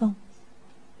اللہ کا ہوں،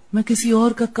 میں کسی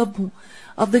اور کا کب ہوں.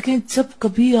 اب دیکھیں جب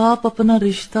کبھی آپ اپنا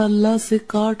رشتہ اللہ سے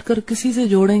کاٹ کر کسی سے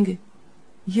جوڑیں گے،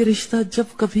 یہ رشتہ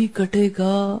جب کبھی کٹے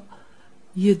گا،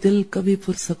 یہ دل کبھی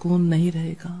پرسکون نہیں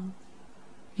رہے گا.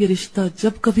 یہ رشتہ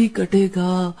جب کبھی کٹے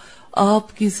گا،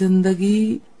 آپ کی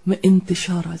زندگی میں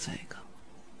انتشار آ جائے گا،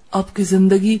 آپ کی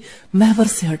زندگی محور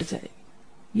سے ہٹ جائے گی.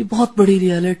 یہ بہت بڑی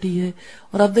ریالٹی ہے.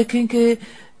 اور آپ دیکھیں کہ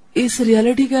اس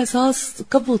ریالٹی کا احساس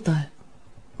کب ہوتا ہے؟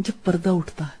 جب پردہ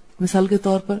اٹھتا ہے. مثال کے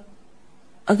طور پر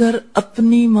اگر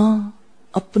اپنی ماں،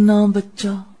 اپنا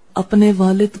بچہ، اپنے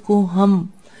والد کو ہم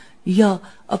یا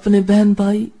اپنے بہن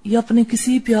بھائی یا اپنے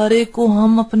کسی پیارے کو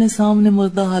ہم اپنے سامنے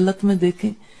مردہ حالت میں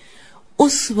دیکھیں،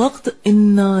 اس وقت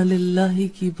انا للہ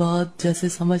کی بات جیسے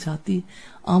سمجھ آتی،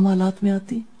 عام حالات میں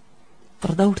آتی،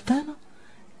 پردہ اٹھتا ہے نا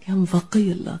کہ ہم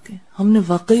واقعی اللہ کے، ہم نے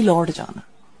واقعی لوٹ جانا.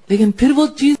 لیکن پھر وہ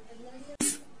چیز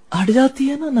ہٹ جاتی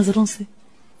ہے نا نظروں سے،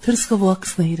 پھر اس کا وہ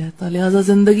عکس نہیں رہتا. لہذا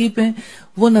زندگی پہ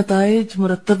وہ نتائج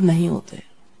مرتب نہیں ہوتے.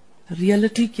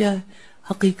 ریئلٹی کیا ہے؟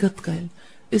 حقیقت کا علم.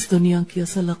 اس دنیا کی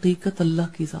اصل حقیقت اللہ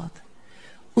کی ذات ہے،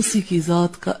 اسی کی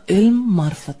ذات کا علم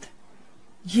معرفت ہے.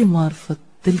 یہ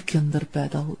معرفت دل کے اندر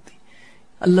پیدا ہوتی.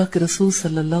 اللہ کے رسول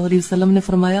صلی اللہ علیہ وسلم نے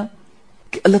فرمایا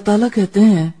کہ اللہ تعالیٰ کہتے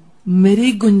ہیں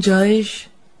میری گنجائش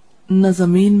نہ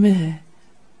زمین میں ہے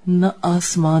نہ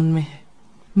آسمان میں ہے،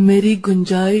 میری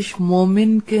گنجائش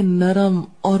مومن کے نرم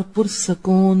اور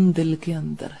پرسکون دل کے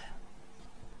اندر ہے.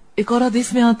 ایک اور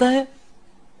حدیث میں آتا ہے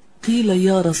قیل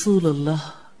یا رسول اللہ،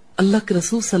 اللہ کے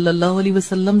رسول صلی اللہ علیہ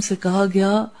وسلم سے کہا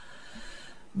گیا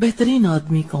بہترین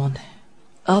آدمی کون ہے؟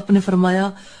 آپ نے فرمایا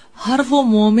ہر وہ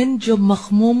مومن جو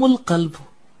مخموم القلب ہو.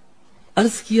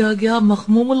 عرض کیا گیا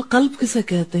مخموم القلب کسے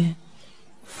کہتے ہیں؟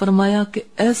 فرمایا کہ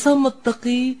ایسا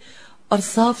متقی اور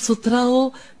صاف ستھرا ہو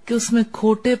کہ اس میں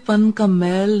کھوٹے پن کا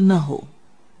میل نہ ہو،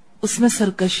 اس میں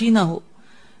سرکشی نہ ہو،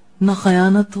 نہ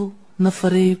خیانت ہو، نہ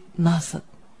فریب، نہ حسد.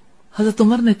 حضرت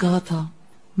عمر نے کہا تھا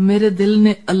میرے دل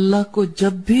نے اللہ کو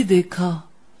جب بھی دیکھا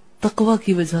تقوی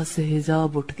کی وجہ سے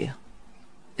حجاب اٹھ گیا.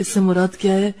 اس سے مراد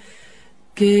کیا ہے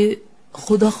کہ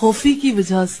خدا خوفی کی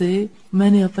وجہ سے میں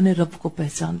نے اپنے رب کو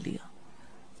پہچان لیا.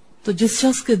 تو جس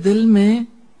شخص کے دل میں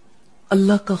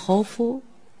اللہ کا خوف ہو،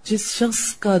 جس شخص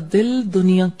کا دل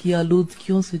دنیا کی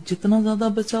آلودگیوں سے جتنا زیادہ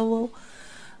بچا ہوا ہو،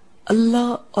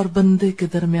 اللہ اور بندے کے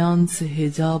درمیان سے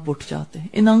حجاب اٹھ جاتے ہیں.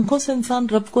 ان آنکھوں سے انسان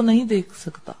رب کو نہیں دیکھ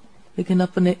سکتا، لیکن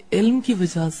اپنے علم کی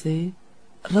وجہ سے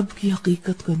رب کی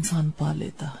حقیقت کو انسان پا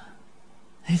لیتا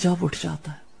ہے، حجاب اٹھ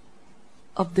جاتا ہے.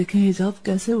 اب دیکھیں حجاب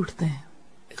کیسے اٹھتے ہیں.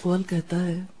 اقبال کہتا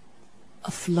ہے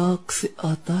افلاک سے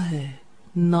آتا ہے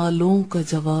نالوں کا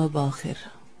جواب آخر.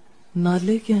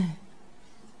 نالے کیا ہیں؟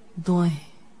 دعائیں.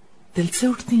 دل سے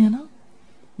اٹھتی ہیں نا،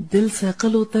 دل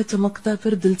سیکل ہوتا ہے، چمکتا ہے،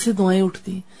 پھر دل سے دعائیں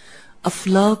اٹھتی ہیں.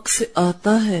 افلاک سے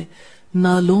آتا ہے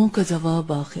نالوں کا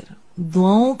جواب آخر،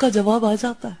 دعاؤں کا جواب آ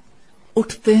جاتا ہے.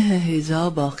 اٹھتے ہیں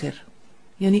حجاب آخر،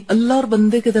 یعنی اللہ اور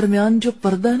بندے کے درمیان جو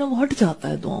پردہ ہے نا وہ ہٹ جاتا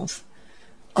ہے دعاؤں سے.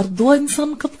 اور دعا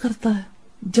انسان کب کرتا ہے؟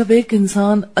 جب ایک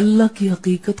انسان اللہ کی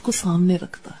حقیقت کو سامنے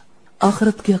رکھتا ہے،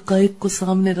 آخرت کے حقائق کو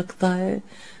سامنے رکھتا ہے،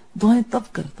 دعائیں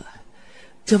تب کرتا ہے.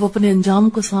 جب اپنے انجام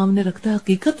کو سامنے رکھتا ہے،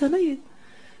 حقیقت ہے نا یہ،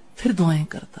 پھر دعائیں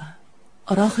کرتا ہے،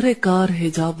 اور آخر کار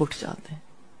حجاب اٹھ جاتے ہیں،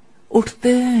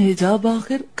 اٹھتے ہیں حجاب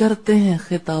آخر، کرتے ہیں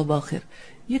خطاب آخر۔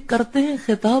 یہ کرتے ہیں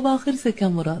خطاب آخر سے کیا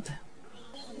مراد ہے؟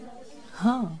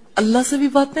 ہاں، اللہ سے بھی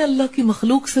باتیں، اللہ کی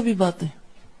مخلوق سے بھی باتیں،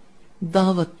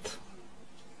 دعوت،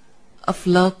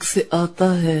 افلاک سے آتا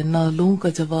ہے نالوں کا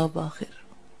جواب آخر،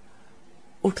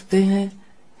 اٹھتے ہیں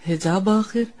حجاب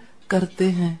آخر،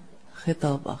 کرتے ہیں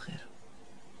خطاب آخر۔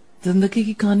 زندگی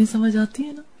کی کہانی سمجھ آتی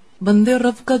ہے نا؟ بندے اور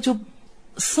رب کا جو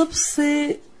سب سے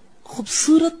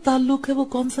خوبصورت تعلق ہے وہ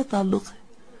کون سا تعلق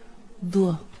ہے؟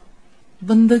 دعا۔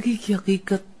 بندگی کی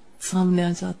حقیقت سامنے آ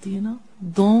جاتی ہے نا،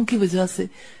 دعاؤں کی وجہ سے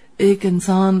ایک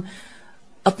انسان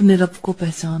اپنے رب کو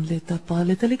پہچان لیتا، پا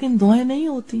لیتا، لیکن دعائیں نہیں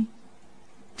ہوتی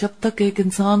جب تک ایک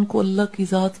انسان کو اللہ کی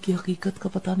ذات کی حقیقت کا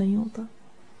پتہ نہیں ہوتا،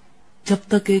 جب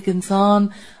تک ایک انسان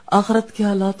آخرت کے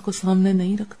حالات کو سامنے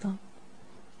نہیں رکھتا۔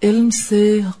 علم سے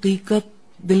حقیقت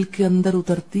دل کے اندر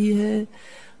اترتی ہے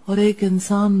اور ایک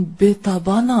انسان بے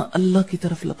تابانہ اللہ کی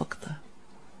طرف لپکتا ہے،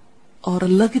 اور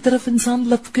اللہ کی طرف انسان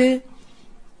لپکے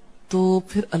تو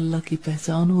پھر اللہ کی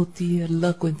پہچان ہوتی ہے،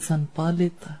 اللہ کو انسان پا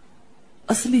لیتا ہے۔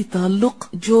 اصلی تعلق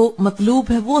جو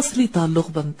مطلوب ہے وہ اصلی تعلق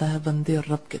بنتا ہے بندے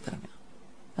اور رب کے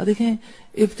درمیان۔ دیکھیں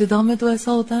ابتدا میں تو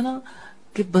ایسا ہوتا ہے نا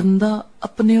کہ بندہ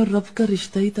اپنے اور رب کا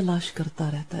رشتہ ہی تلاش کرتا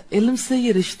رہتا ہے، علم سے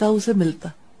یہ رشتہ اسے ملتا،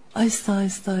 آہستہ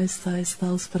آہستہ آہستہ آہستہ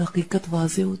اس پر حقیقت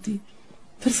واضح ہوتی،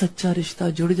 پھر سچا رشتہ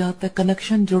جڑ جاتا ہے،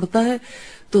 کنیکشن جڑتا ہے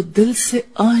تو دل سے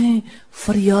آہیں،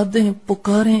 فریادیں،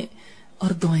 پکاریں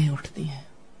اور دعائیں اٹھتی ہیں،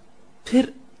 پھر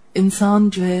انسان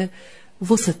جو ہے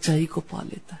وہ سچائی کو پا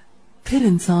لیتا ہے، پھر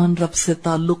انسان رب سے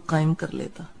تعلق قائم کر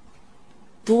لیتا۔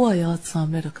 دو آیات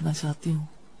سامنے رکھنا چاہتی ہوں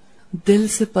دل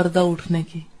سے پردہ اٹھنے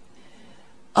کی۔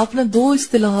 آپ نے دو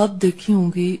اصطلاحات دیکھی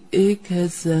ہوں گی، ایک ہے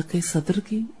ذیق صدر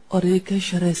کی اور ایک ہے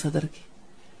شرح صدر کی۔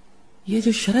 یہ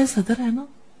جو شرح صدر ہے نا،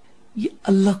 یہ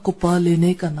اللہ کو پا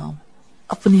لینے کا نام،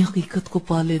 اپنی حقیقت کو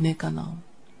پا لینے کا نام،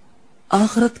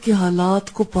 آخرت کے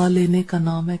حالات کو پا لینے کا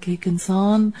نام ہے کہ ایک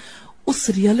انسان اس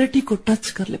ریالٹی کو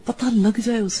ٹچ کر لے، پتہ لگ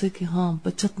جائے اسے کہ ہاں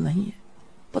بچت نہیں ہے،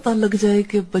 پتہ لگ جائے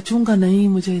کہ بچوں کا نہیں،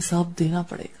 مجھے حساب دینا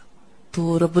پڑے گا۔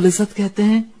 تو رب العزت کہتے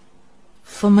ہیں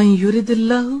فَمَن يُرِدِ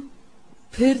اللَّهُ،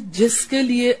 پھر جس کے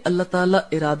لیے اللہ تعالیٰ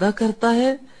ارادہ کرتا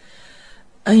ہے،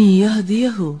 ان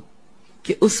یہدیہ،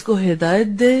 کہ اس کو ہدایت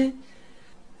دے،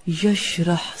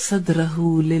 یشرح صدرہ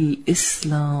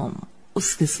للاسلام،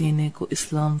 اس کے سینے کو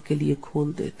اسلام کے لیے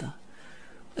کھول دیتا۔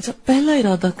 اچھا، پہلا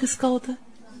ارادہ کس کا ہوتا ہے؟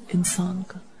 انسان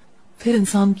کا، پھر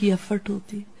انسان کی ایفرٹ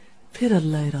ہوتی، پھر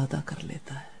اللہ ارادہ کر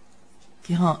لیتا ہے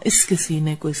کہ ہاں اس کے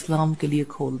سینے کو اسلام کے لیے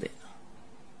کھول دینا۔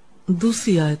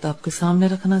 دوسری آیت آپ کے سامنے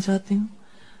رکھنا چاہتی ہوں،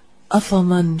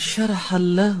 افمن شرح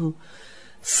اللہ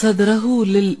صدرہ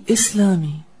للاسلام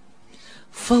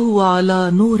فہو علی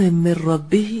نور من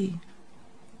ربہ،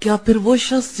 کیا پھر وہ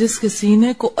شخص جس کے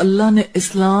سینے کو اللہ نے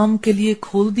اسلام کے لیے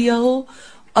کھول دیا ہو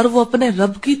اور وہ اپنے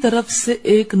رب کی طرف سے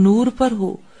ایک نور پر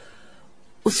ہو،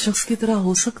 اس شخص کی طرح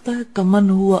ہو سکتا ہے؟ کمن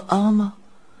ہوا اعمی،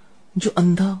 جو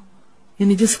اندھا،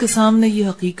 یعنی جس کے سامنے یہ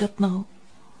حقیقت نہ ہو۔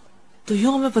 تو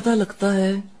یوں ہمیں پتہ لگتا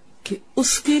ہے کہ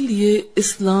اس کے لیے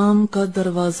اسلام کا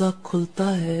دروازہ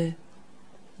کھلتا ہے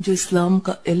جو اسلام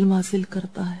کا علم حاصل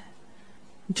کرتا ہے،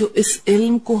 جو اس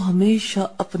علم کو ہمیشہ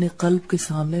اپنے قلب کے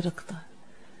سامنے رکھتا ہے،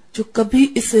 جو کبھی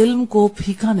اس علم کو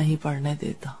پھیکا نہیں پڑنے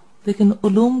دیتا۔ لیکن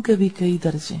علوم کے بھی کئی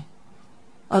درجے،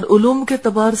 اور علوم کے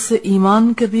اعتبار سے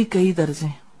ایمان کے بھی کئی درجے۔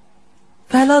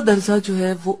 پہلا درجہ جو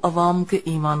ہے وہ عوام کے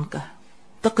ایمان کا ہے،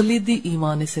 تقلیدی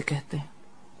ایمان اسے کہتے ہیں۔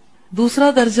 دوسرا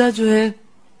درجہ جو ہے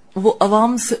وہ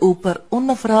عوام سے اوپر ان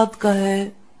افراد کا ہے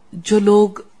جو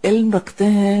لوگ علم رکھتے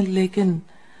ہیں لیکن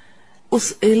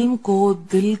اس علم کو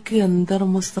دل کے اندر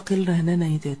مستقل رہنے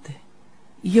نہیں دیتے۔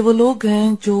 یہ وہ لوگ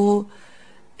ہیں جو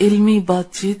علمی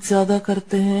بات چیت زیادہ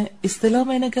کرتے ہیں، اصطلاح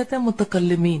میں انہیں کہتے ہیں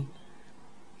متکلمین۔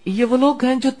 یہ وہ لوگ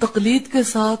ہیں جو تقلید کے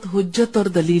ساتھ حجت اور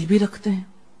دلیل بھی رکھتے ہیں۔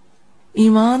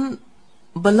 ایمان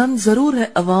بلند ضرور ہے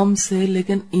عوام سے،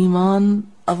 لیکن ایمان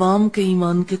عوام کے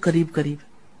ایمان کے قریب قریب۔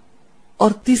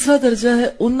 اور تیسرا درجہ ہے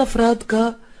ان افراد کا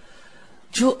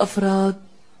جو افراد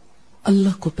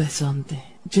اللہ کو پہچانتے ہیں،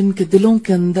 جن کے دلوں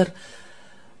کے اندر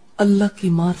اللہ کی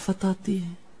معرفت آتی ہے،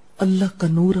 اللہ کا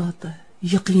نور آتا ہے،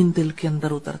 یقین دل کے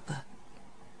اندر اترتا ہے۔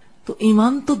 تو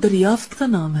ایمان تو دریافت کا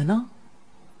نام ہے نا،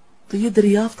 تو یہ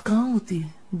دریافت کہاں ہوتی ہے؟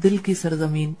 دل کی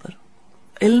سرزمین پر۔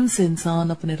 علم سے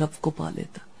انسان اپنے رب کو پا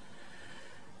لیتا،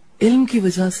 علم کی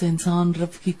وجہ سے انسان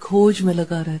رب کی کھوج میں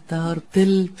لگا رہتا ہے، اور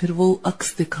دل پھر وہ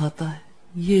عکس دکھاتا ہے۔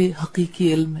 یہ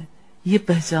حقیقی علم ہے، یہ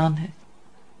پہچان ہے۔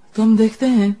 تو ہم دیکھتے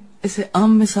ہیں اسے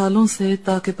عام مثالوں سے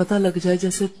تاکہ پتہ لگ جائے،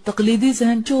 جیسے تقلیدی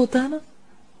ذہن جو ہوتا ہے نا،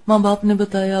 ماں باپ نے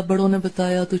بتایا, بڑوں نے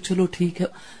بتایا تو چلو ٹھیک ہے,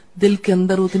 دل کے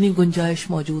اندر اتنی گنجائش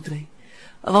موجود رہی.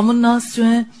 عوام الناس جو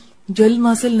ہیں, جو علم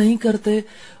حاصل نہیں کرتے,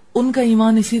 ان کا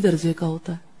ایمان اسی درجے کا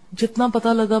ہوتا ہے, جتنا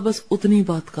پتا لگا بس اتنی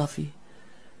بات کافی.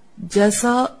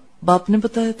 جیسا باپ نے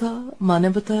بتایا تھا, ماں نے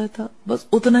بتایا تھا, بس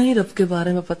اتنا ہی رب کے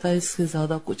بارے میں پتا ہے, اس سے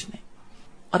زیادہ کچھ نہیں,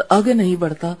 اور آگے نہیں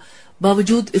بڑھتا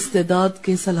باوجود استعداد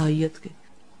کے, صلاحیت کے.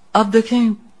 آپ دیکھیں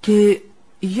کہ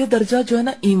یہ درجہ جو ہے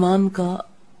نا ایمان کا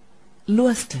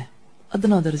لوسٹ ہے,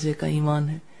 ادنا درجے کا ایمان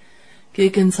ہے, کہ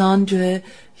ایک انسان جو ہے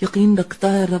یقین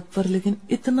رکھتا ہے رب پر, لیکن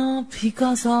اتنا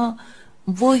پھیکا سا,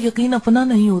 وہ یقین اپنا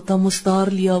نہیں ہوتا, مستار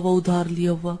لیا ہوا, ادھار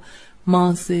لیا ہوا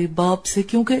ماں سے, باپ سے,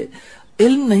 کیونکہ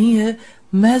علم نہیں ہے,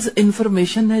 محض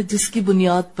انفارمیشن ہے جس کی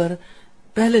بنیاد پر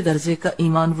پہلے درجے کا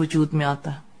ایمان وجود میں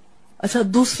آتا ہے. اچھا,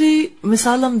 دوسری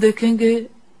مثال ہم دیکھیں گے.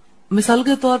 مثال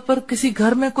کے طور پر کسی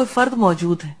گھر میں کوئی فرد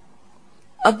موجود ہے,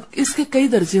 اب اس کے کئی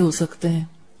درجے ہو سکتے ہیں.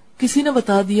 کسی نے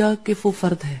بتا دیا کہ وہ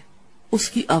فرد ہے, اس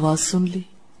کی آواز سن لی,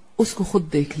 اس کو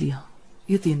خود دیکھ لیا,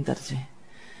 یہ 3 درجے ہیں.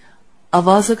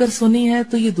 آواز اگر سنی ہے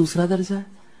تو یہ دوسرا درجہ ہے,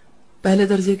 پہلے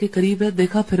درجے کے قریب ہے,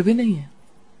 دیکھا پھر بھی نہیں ہے.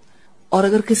 اور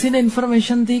اگر کسی نے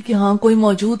انفارمیشن دی کہ ہاں کوئی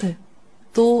موجود ہے,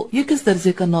 تو یہ کس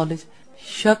درجے کا نالج؟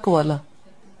 شک والا.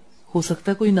 ہو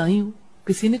سکتا ہے کوئی نہ ہی ہو,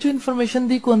 کسی نے جو انفارمیشن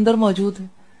دی کوئی اندر موجود ہے,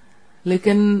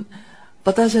 لیکن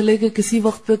پتا چلے کہ کسی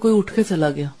وقت پہ کوئی اٹھ کے چلا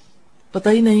گیا,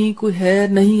 پتا ہی نہیں کوئی ہے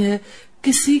نہیں ہے,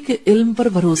 کسی کے علم پر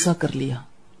بھروسہ کر لیا.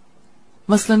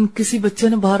 مثلا کسی بچے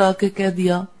نے باہر آ کے کہہ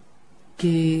دیا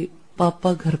کہ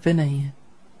پاپا گھر پہ نہیں ہے,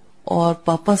 اور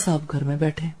پاپا صاحب گھر میں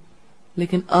بیٹھے,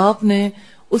 لیکن آپ نے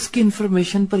اس کی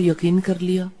انفارمیشن پر یقین کر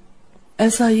لیا.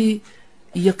 ایسا ہی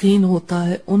یقین ہوتا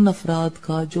ہے ان افراد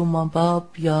کا جو ماں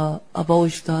باپ یا آباء و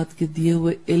اجداد کے دیے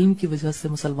ہوئے علم کی وجہ سے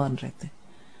مسلمان رہتے.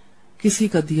 کسی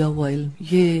کا دیا ہوا علم,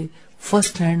 یہ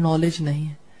فرسٹ ہینڈ نالج نہیں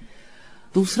ہے.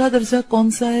 دوسرا درجہ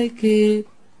کون سا ہے کہ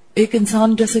ایک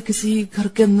انسان جیسے کسی گھر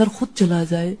کے اندر خود چلا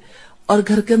جائے اور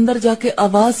گھر کے اندر جا کے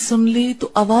آواز سن لی, تو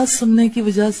آواز سننے کی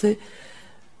وجہ سے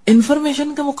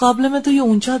انفارمیشن کے مقابلے میں تو یہ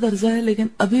اونچا درجہ ہے, لیکن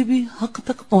ابھی بھی حق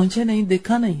تک پہنچے نہیں,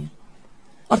 دیکھا نہیں ہے.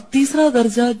 اور تیسرا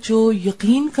درجہ جو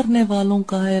یقین کرنے والوں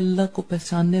کا ہے, اللہ کو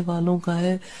پہچاننے والوں کا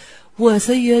ہے, وہ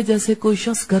ایسا ہی ہے جیسے کوئی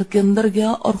شخص گھر کے اندر گیا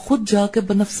اور خود جا کے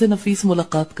بنفس نفیس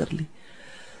ملاقات کر لی,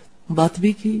 بات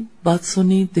بھی کی, بات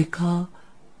سنی, دیکھا,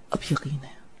 اب یقین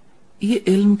ہے. یہ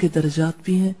علم کے درجات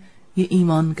بھی ہیں, یہ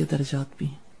ایمان کے درجات بھی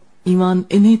ہیں. ایمان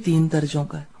انہی 3 درجوں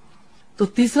کا ہے. تو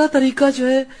تیسرا طریقہ جو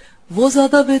ہے وہ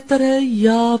زیادہ بہتر ہے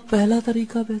یا پہلا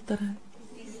طریقہ بہتر ہے؟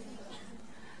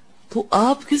 تو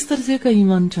آپ کس درجے کا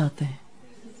ایمان چاہتے ہیں؟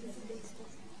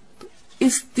 تو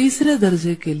اس تیسرے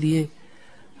درجے کے لیے,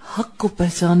 حق کو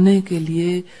پہچاننے کے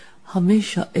لیے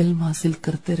ہمیشہ علم حاصل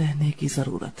کرتے رہنے کی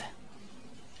ضرورت ہے,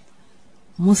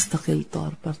 مستقل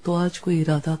طور پر. تو آج کوئی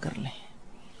ارادہ کر لیں,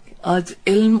 آج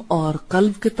علم اور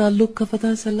قلب کے تعلق کا پتہ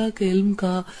چلا کہ علم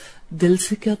کا دل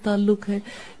سے کیا تعلق ہے.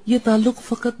 یہ تعلق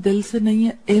فقط دل سے نہیں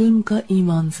ہے, علم کا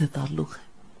ایمان سے تعلق ہے,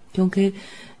 کیونکہ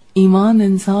ایمان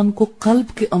انسان کو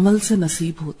قلب کے عمل سے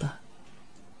نصیب ہوتا ہے.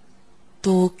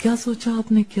 تو کیا سوچا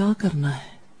آپ نے کیا کرنا ہے؟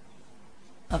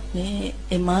 اپنے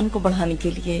ایمان کو بڑھانے کے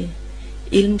لیے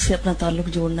علم سے اپنا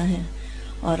تعلق جوڑنا ہے,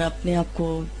 اور اپنے آپ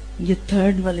کو یہ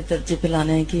 3rd والے درجے پہ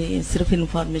لانا ہے کہ صرف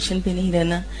انفارمیشن پہ نہیں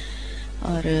رہنا,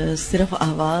 اور صرف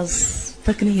آواز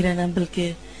تک نہیں رہنا,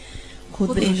 بلکہ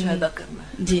خود مشاہدہ کرنا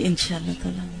ہے. جی انشاءاللہ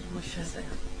تعالی.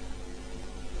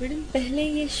 میڈم پہلے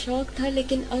یہ شوق تھا,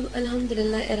 لیکن اب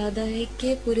الحمدللہ ارادہ ہے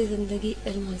کہ پوری زندگی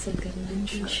علم حاصل کرنا ہے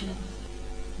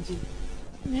انشاءاللہ. جی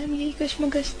میم یہی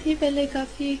کشمکش تھی پہلے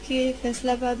کافی کہ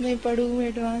فیصلہ آباد میں پڑھوں,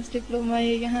 ایڈوانس ڈپلوما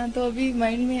یہاں, تو ابھی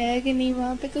مائنڈ میں آیا کہ نہیں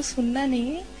وہاں پہ تو سننا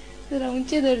نہیں ہے, ذرا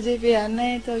اونچے درجے پہ آنا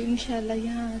ہے, تو انشاءاللہ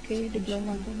یہاں آ کے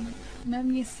ڈپلوما کرنا. میم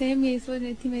یہ سیم یہی سوچ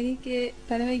رہی تھی میری کہ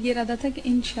پہلے میں یہ ارادہ تھا کہ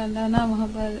انشاءاللہ نا وہاں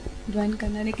پر جوائن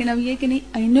کرنا ہے, لیکن اب یہ کہ نہیں,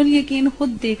 عین الیقین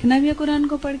خود دیکھنا بھی ہے قرآن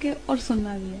کو پڑھ کے اور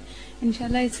سننا بھی ہے.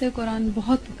 انشاءاللہ اس سے قرآن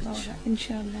بہت پکا ہوگا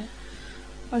انشاءاللہ,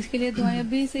 اور اس کے لیے دعائیں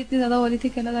ابھی سے اتنی زیادہ ہو رہی تھی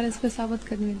کہ اللہ تعالیٰ اس پہ ثابت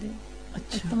کرنے دے,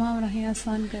 تمام راہیں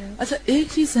آسان کرے. اچھا, ایک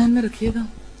چیز ذہن میں رکھیے گا,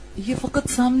 یہ فقط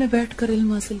سامنے بیٹھ کر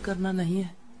علم حاصل کرنا نہیں ہے,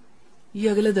 یہ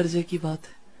اگلے درجے کی بات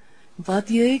ہے.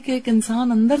 بات یہ ہے کہ ایک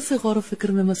انسان اندر سے غور و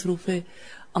فکر میں مصروف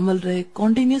عمل رہے,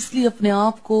 کنٹینیوسلی اپنے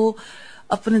آپ کو,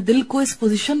 اپنے دل کو اس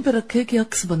پوزیشن پہ رکھے کہ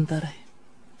عکس بنتا رہے.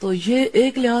 تو یہ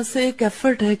ایک لحاظ سے ایک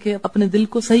ایفرٹ ہے کہ اپنے دل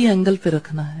کو صحیح اینگل پہ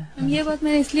رکھنا ہے. یہ بات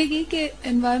میں نے اس لیے کی کہ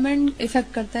انوائرمنٹ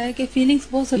افیکٹ کرتا ہے, کہ فیلنگز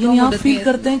بہت یعنی آپ فیل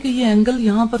کرتے ہیں کہ یہ اینگل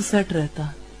یہاں پر سیٹ رہتا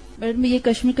ہے. میڈم یہ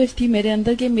کشمکش تھی میرے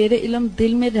اندر کہ میرے علم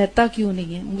دل میں رہتا کیوں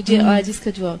نہیں ہے, مجھے آج اس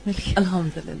کا جواب مل گیا.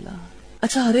 الحمدللہ.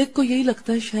 اچھا, ہر ایک کو یہی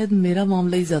لگتا ہے شاید میرا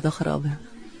معاملہ ہی زیادہ خراب ہے,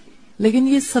 لیکن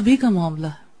یہ سبھی کا معاملہ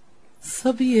ہے,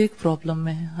 سبھی ایک پرابلم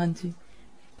میں ہے. ہاں جی,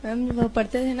 میم وہ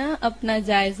پڑھتے تھے نا اپنا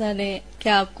جائزہ لیں،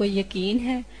 کیا آپ کو یقین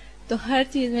ہے؟ تو ہر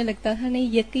چیز میں لگتا تھا نہیں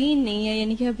یقین نہیں ہے،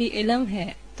 یعنی کہ ابھی علم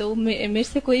ہے. تو میرے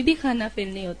سے کوئی بھی کھانا فل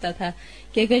نہیں ہوتا تھا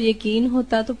کہ اگر یقین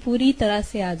ہوتا تو پوری طرح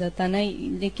سے آ جاتا نا،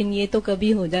 لیکن یہ تو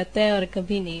کبھی ہو جاتا ہے اور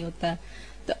کبھی نہیں ہوتا.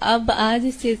 تو اب آج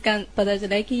اس چیز کا پتہ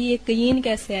چلا ہے کہ یہ یقین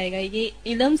کیسے آئے گا، یہ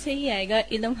علم سے ہی آئے گا.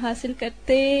 علم حاصل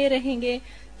کرتے رہیں گے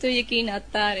تو یقین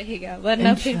آتا رہے گا، ورنہ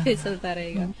پھر پھسلتا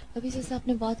رہے گا. ابھی جیسے آپ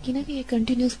نے بات کی نا کہ یہ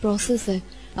کنٹینیوس پروسیس ہے،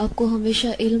 آپ کو ہمیشہ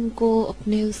علم کو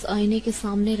اپنے اس آئینے کے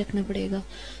سامنے رکھنا پڑے گا.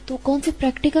 تو کون سی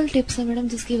پریکٹیکل ٹپس ہیں میڈم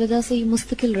جس کی وجہ سے یہ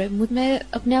مستقل رہے؟ میں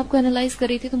اپنے آپ کو انالائز کر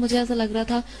رہی تھی تو مجھے ایسا لگ رہا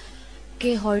تھا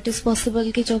کہ ہاؤ اٹ از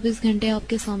پاسبل کہ 24 گھنٹے آپ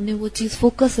کے سامنے وہ چیز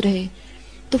فوکس رہے.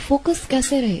 تو فوکس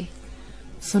کیسے رہے؟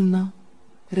 سننا،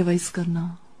 ریوائز کرنا،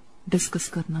 ڈسکس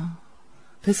کرنا،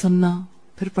 پھر سننا،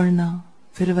 پھر پڑھنا،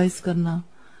 پھر ریوائز کرنا،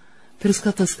 پھر اس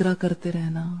کا تذکرہ کرتے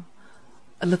رہنا.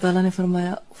 اللہ تعالیٰ نے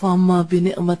فرمایا فَأَمَّا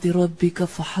بِنِعْمَتِ رَبِّكَ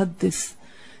فَحَدِّثْ،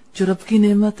 جو رب کی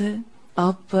نعمت ہے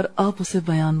آپ پر، آپ اسے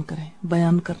بیان کریں.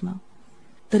 بیان کرنا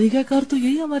طریقہ کار تو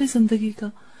یہی ہماری زندگی کا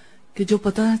کہ جو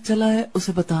پتہ چلا ہے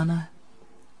اسے بتانا ہے،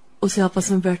 اسے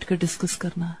آپس میں بیٹھ کر ڈسکس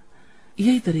کرنا ہے.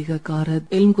 یہی طریقہ کار ہے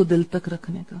علم کو دل تک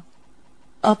رکھنے کا.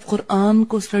 آپ قرآن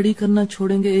کو اسٹڈی کرنا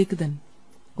چھوڑیں گے ایک دن،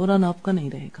 قرآن آپ کا نہیں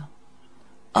رہے گا.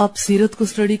 آپ سیرت کو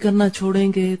اسٹڈی کرنا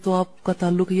چھوڑیں گے تو آپ کا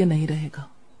تعلق یہ نہیں رہے گا،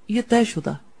 یہ طے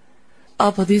شدہ.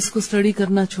 آپ حدیث کو اسٹڈی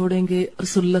کرنا چھوڑیں گے،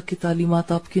 رسول اللہ کی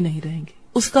تعلیمات آپ کی نہیں رہیں گی،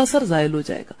 اس کا اثر زائل ہو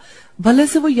جائے گا. بھلے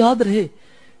سے وہ یاد رہے،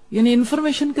 یعنی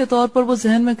انفارمیشن کے طور پر وہ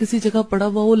ذہن میں کسی جگہ پڑا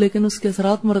ہوا ہو، لیکن اس کے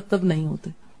اثرات مرتب نہیں ہوتے،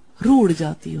 روح اڑ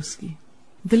جاتی ہے، اس کی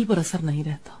دل پر اثر نہیں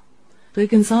رہتا. تو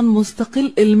ایک انسان مستقل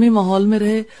علمی ماحول میں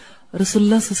رہے. رسول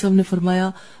اللہ صلی اللہ علیہ وسلم نے فرمایا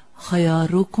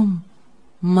خیارکم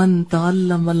من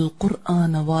تعلم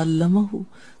القرآن وعلمہ،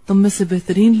 تم میں سے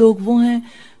بہترین لوگ وہ ہیں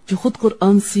جو خود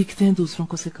قرآن سیکھتے ہیں، دوسروں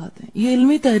کو سکھاتے ہیں. یہ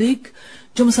علمی تحریک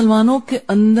جو مسلمانوں کے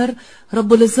اندر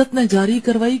رب العزت نے جاری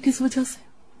کروائی، کس وجہ سے؟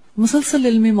 مسلسل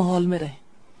علمی ماحول میں رہیں،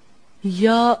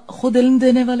 یا خود علم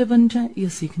دینے والے بن جائیں یا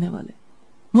سیکھنے والے.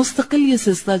 مستقل یہ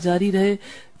سلسلہ جاری رہے،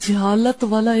 جہالت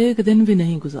والا ایک دن بھی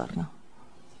نہیں گزارنا.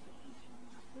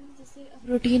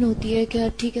 روٹین ہوتی ہے کہ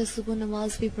ٹھیک ہے صبح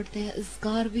نماز بھی پڑھتے ہیں،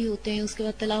 اذکار بھی ہوتے ہیں، اس کے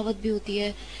بعد تلاوت بھی ہوتی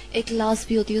ہے، ایک کلاس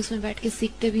بھی ہوتی ہے، اس میں بیٹھ کے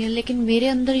سیکھتے بھی ہیں، لیکن میرے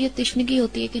اندر یہ تشنگی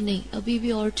ہوتی ہے کہ نہیں ابھی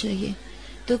بھی اور چاہیے.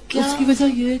 تو کیا اس کی وجہ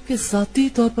یہ ہے کہ ذاتی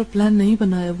طور پر پلان نہیں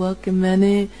بنایا ہوا کہ میں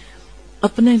نے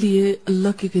اپنے لیے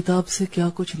اللہ کی کتاب سے کیا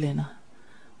کچھ لینا.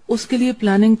 اس کے لیے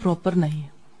پلاننگ پراپر نہیں ہے.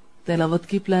 تلاوت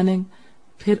کی پلاننگ،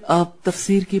 پھر آپ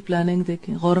تفسیر کی پلاننگ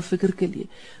دیکھیں، غور و فکر کے لیے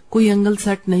کوئی اینگل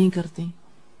سیٹ نہیں کرتی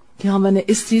کہ ہاں میں نے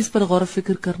اس چیز پر غور و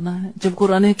فکر کرنا ہے. جب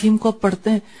قرآن حکیم کو آپ پڑھتے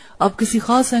ہیں، آپ کسی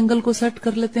خاص اینگل کو سیٹ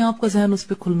کر لیتے ہیں، آپ کا ذہن اس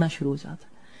پہ کھلنا شروع ہو جاتا ہے،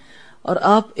 اور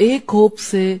آپ ایک ہوپ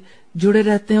سے جڑے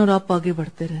رہتے ہیں اور آپ آگے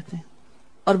بڑھتے رہتے ہیں.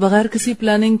 اور بغیر کسی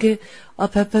پلاننگ کے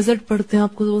آپ ہیفیزٹ پڑھتے ہیں،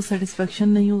 آپ کو وہ سیٹسفیکشن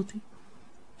نہیں ہوتی.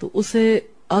 تو اسے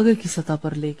آگے کی سطح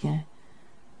پر لے کے آئیں،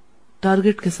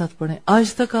 ٹارگٹ کے ساتھ پڑھیں.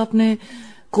 آج تک آپ نے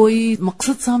کوئی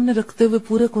مقصد سامنے رکھتے ہوئے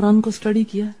پورے قرآن کو اسٹڈی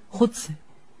کیا ہے؟ خود سے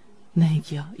نہیں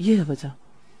کیا. یہ ہے وجہ.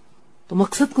 تو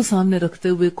مقصد کو سامنے رکھتے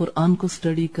ہوئے قرآن کو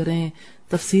اسٹڈی کریں،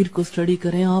 تفسیر کو اسٹڈی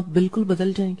کریں، آپ بالکل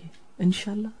بدل جائیں گے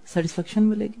انشاءاللہ. سیٹسفیکشن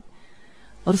ملے گی،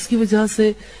 اور اس کی وجہ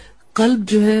سے قلب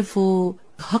جو ہے وہ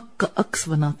حق کا عکس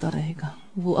بناتا رہے گا،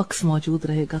 وہ عکس موجود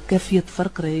رہے گا، کیفیت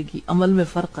فرق رہے گی، عمل میں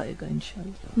فرق آئے گا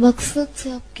انشاءاللہ. مقصد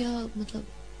سے آپ کیا مطلب؟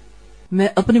 میں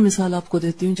اپنی مثال آپ کو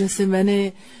دیتی ہوں. جیسے میں نے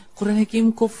قرآن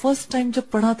حکیم کو فرسٹ ٹائم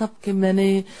جب پڑھا تھا کہ میں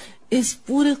نے اس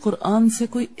پورے قرآن سے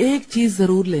کوئی ایک چیز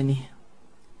ضرور لینی ہے،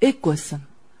 ایک کوشچن.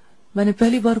 میں نے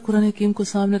پہلی بار قرآن حکیم کو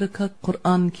سامنے رکھا،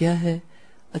 قرآن کیا ہے؟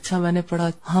 اچھا میں نے پڑھا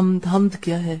حمد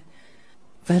کیا ہے؟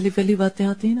 پہلی باتیں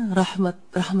آتی ہیں نا،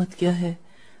 رحمت کیا ہے؟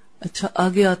 اچھا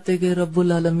آگے آتے گئے رب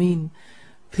العالمین،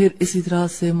 پھر اسی طرح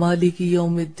سے مالک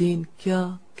یوم الدین، کیا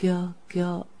کیا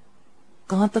کیا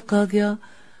کہاں تک آ گیا؟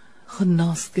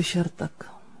 خناس کے شر تک.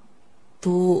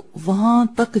 تو وہاں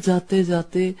تک جاتے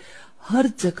جاتے ہر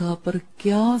جگہ پر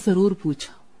کیا ضرور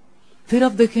پوچھا. پھر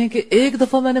آپ دیکھیں کہ ایک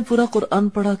دفعہ میں نے پورا قرآن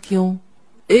پڑھا، کیوں؟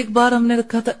 ایک بار ہم نے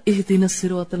رکھا تھا اہدنا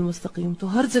الصراط المستقیم،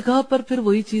 تو ہر جگہ پر پھر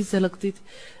وہی چیز جھلکتی تھی.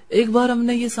 ایک بار ہم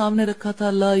نے یہ سامنے رکھا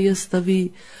تھا لا یستوی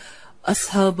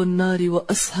اصحاب النار و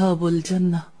اصحاب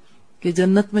الجنہ، کہ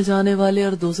جنت میں جانے والے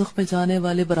اور دوزخ میں جانے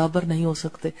والے برابر نہیں ہو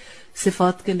سکتے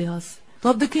صفات کے لحاظ سے. تو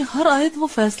آپ دیکھیں ہر آیت وہ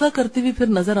فیصلہ کرتی ہوئی پھر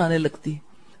نظر آنے لگتی.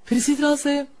 پھر اسی طرح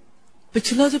سے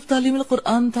پچھلا جب تعلیم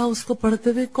القرآن تھا اس کو پڑھتے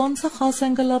ہوئے کون سا خاص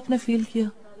اینگل آپ نے فیل کیا؟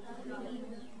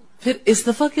 پھر اس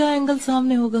دفعہ کیا اینگل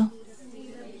سامنے ہوگا؟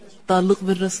 تعلق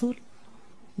بالرسول.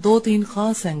 2-3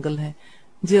 خاص اینگل ہیں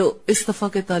جو اس دفعہ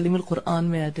کے تعلیم القرآن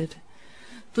میں ایڈڈ ہے.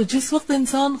 تو جس وقت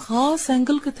انسان خاص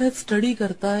اینگل کے تحت سٹڈی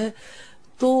کرتا ہے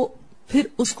تو پھر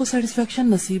اس کو سیٹسفیکشن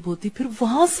نصیب ہوتی, پھر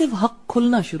وہاں سے حق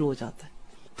کھلنا شروع ہو جاتا ہے.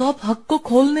 تو آپ حق کو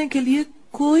کھولنے کے لیے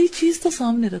کوئی چیز تو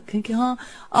سامنے رکھیں کہ ہاں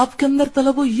آپ کے اندر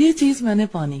طلب ہو, یہ چیز میں نے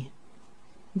پانی ہے,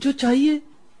 جو چاہیے,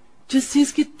 جس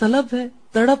چیز کی طلب ہے,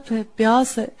 تڑپ ہے,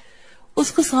 پیاس ہے,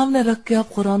 اس کو سامنے رکھ کے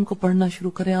آپ قرآن کو پڑھنا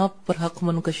شروع کریں, آپ پر حق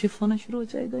منکشف ہونا شروع ہو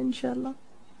جائے گا انشاءاللہ.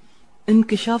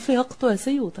 انکشاف حق تو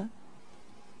ایسا ہی ہوتا ہے.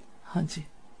 ہاں جی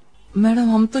میڈم,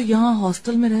 ہم تو یہاں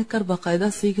ہاسٹل میں رہ کر باقاعدہ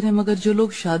سیکھ رہے ہیں, مگر جو لوگ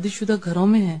شادی شدہ گھروں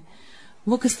میں ہیں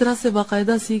وہ کس طرح سے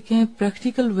باقاعدہ سیکھیں,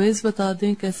 پریکٹیکل ویز بتا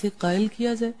دیں کیسے قائل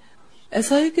کیا جائے.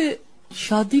 ایسا ہے کہ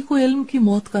شادی کو علم کی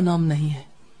موت کا نام نہیں ہے,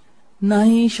 نہ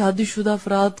ہی شادی شدہ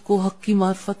افراد کو حق کی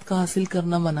معرفت کا حاصل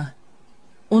کرنا منع ہے.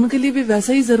 ان کے لیے بھی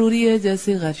ویسا ہی ضروری ہے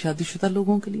جیسے غیر شادی شدہ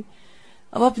لوگوں کے لیے.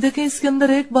 اب آپ دیکھیں اس کے اندر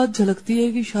ایک بات جھلکتی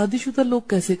ہے کہ شادی شدہ لوگ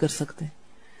کیسے کر سکتے ہیں.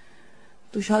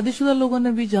 تو شادی شدہ لوگوں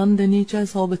نے بھی جان دینی, چاہے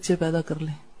 100 بچے پیدا کر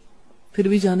لیں پھر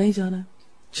بھی جانا ہی جانا ہے,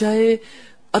 چاہے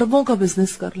اربوں کا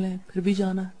بزنس کر لیں پھر بھی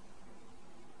جانا ہے.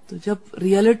 تو جب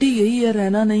ریالٹی یہی ہے,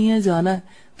 رہنا نہیں ہے, جانا ہے,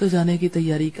 تو جانے کی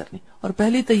تیاری کرنی. اور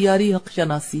پہلی تیاری حق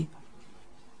شناسی,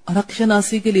 اور حق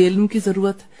شناسی کے لیے علم کی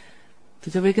ضرورت ہے.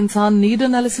 تو جب ایک انسان نیڈ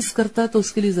انالیسس کرتا ہے تو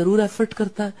اس کے لیے ضرور ایفرٹ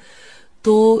کرتا ہے.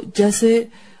 تو جیسے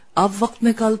آپ وقت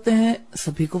نکالتے ہیں,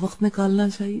 سبھی کو وقت نکالنا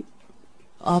چاہیے.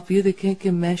 آپ یہ دیکھیں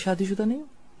کہ میں شادی شدہ نہیں ہوں,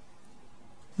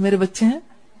 میرے بچے ہیں,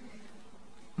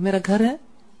 میرا گھر ہے,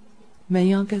 میں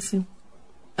یہاں کیسے ہوں؟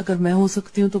 اگر میں ہو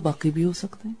سکتی ہوں تو باقی بھی ہو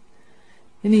سکتے ہیں.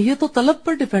 یعنی یہ تو طلب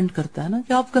پر ڈیپینڈ کرتا ہے نا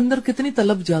کہ آپ کے اندر کتنی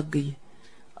طلب جاگ گئی ہے,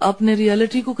 آپ نے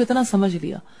ریالٹی کو کتنا سمجھ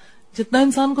لیا. جتنا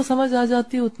انسان کو سمجھ آ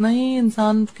جاتی ہے اتنا ہی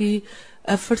انسان کی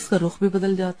ایفرٹس کا رخ بھی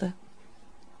بدل جاتا ہے.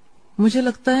 مجھے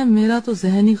لگتا ہے میرا تو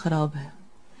ذہن ہی خراب ہے.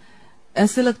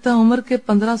 ایسے لگتا ہے عمر کے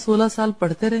 15-16 سال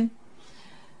پڑھتے رہے,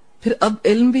 پھر اب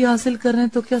علم بھی حاصل کر رہے ہیں,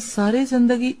 تو کیا ساری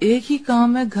زندگی ایک ہی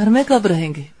کام ہے, گھر میں کب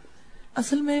رہیں گے؟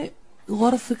 اصل میں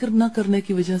غور و فکر نہ کرنے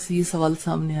کی وجہ سے یہ سوال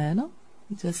سامنے آیا نا.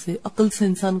 جیسے عقل سے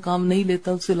انسان کام نہیں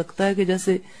لیتا, اسے لگتا ہے کہ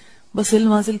جیسے بس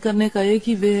علم حاصل کرنے کا ایک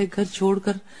ہی وے ہے, گھر چھوڑ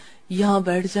کر یہاں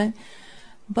بیٹھ جائیں.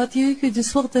 بات یہ ہے کہ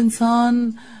جس وقت انسان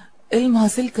علم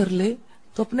حاصل کر لے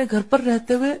تو اپنے گھر پر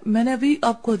رہتے ہوئے, میں نے ابھی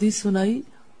آپ کو حدیث سنائی,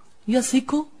 یا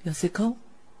سیکھو یا سکھاؤ,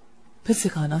 پھر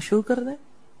سکھانا شروع کر دیں,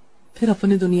 پھر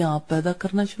اپنی دنیا آپ پیدا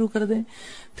کرنا شروع کر دیں,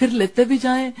 پھر لیتے بھی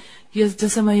جائیں. یہ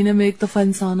جیسے مہینے میں ایک دفعہ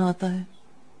انسان آتا ہے,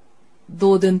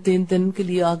 2 دن 3 دن کے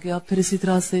لیے آ گیا, پھر اسی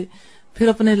طرح سے پھر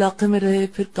اپنے علاقے میں رہے,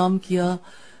 پھر کام کیا,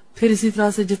 پھر اسی طرح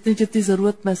سے جتنی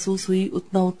ضرورت محسوس ہوئی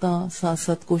اتنا ساتھ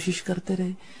ساتھ کوشش کرتے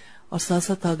رہے, اور ساتھ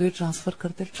ساتھ آگے ٹرانسفر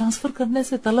کرتے. ٹرانسفر کرنے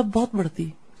سے طلب بہت بڑھتی,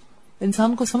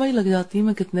 انسان کو سمجھ لگ جاتی ہے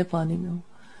میں کتنے پانی میں ہوں.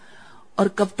 اور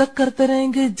کب تک کرتے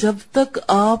رہیں گے؟ جب تک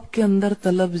آپ کے اندر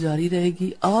طلب جاری رہے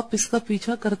گی, آپ اس کا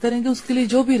پیچھا کرتے رہیں گے, اس کے لیے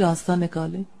جو بھی راستہ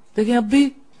نکالیں. دیکھیں اب بھی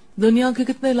دنیا کے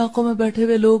کتنے علاقوں میں بیٹھے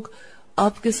ہوئے لوگ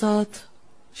آپ کے ساتھ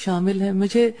شامل ہیں.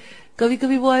 مجھے کبھی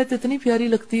کبھی وہ آیت اتنی پیاری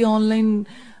لگتی ہے آن لائن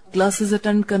کلاسز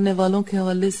اٹینڈ کرنے والوں کے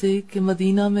حوالے سے, کہ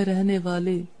مدینہ میں رہنے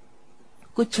والے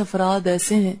کچھ افراد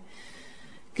ایسے ہیں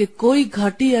کہ کوئی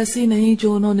گھاٹی ایسی نہیں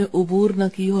جو انہوں نے عبور نہ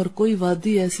کی ہو, اور کوئی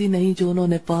وادی ایسی نہیں جو انہوں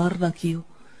نے پار نہ کی ہو.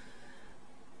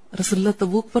 رسول اللہ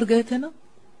تبوک پر گئے تھے نا,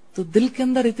 تو دل کے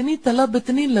اندر اتنی طلب,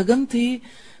 اتنی لگن تھی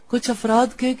کچھ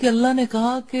افراد کے, کہ اللہ نے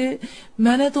کہا کہ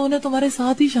میں نے تو انہیں تمہارے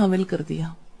ساتھ ہی شامل کر دیا,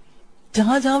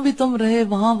 جہاں جہاں بھی تم رہے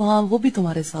وہاں وہاں وہ بھی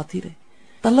تمہارے ساتھ ہی رہے.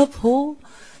 طلب ہو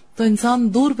تو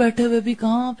انسان دور بیٹھے ہوئے بھی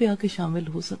کہاں پہ آ کے شامل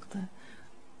ہو سکتا ہے.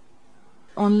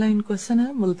 آن لائن کوشچن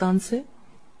ہے ملتان سے,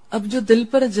 اب جو دل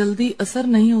پر جلدی اثر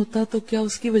نہیں ہوتا تو کیا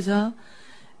اس کی وجہ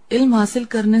علم حاصل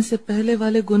کرنے سے پہلے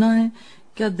والے گناہ ہیں؟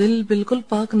 کیا دل بالکل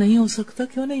پاک نہیں ہو سکتا؟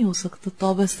 کیوں نہیں ہو سکتا؟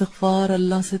 توبہ, استغفار,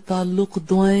 اللہ سے تعلق,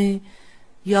 دعائیں,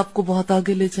 یہ آپ کو بہت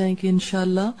آگے لے جائیں گے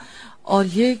انشاءاللہ. اور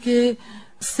یہ کہ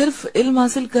صرف علم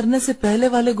حاصل کرنے سے پہلے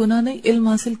والے گناہ نہیں, علم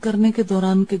حاصل کرنے کے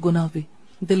دوران کے گناہ بھی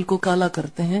دل کو کالا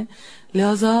کرتے ہیں.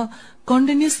 لہذا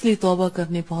کنٹینیوسلی توبہ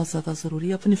کرنی بہت زیادہ ضروری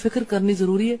ہے, اپنی فکر کرنی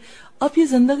ضروری ہے. اب یہ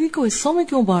زندگی کو حصوں میں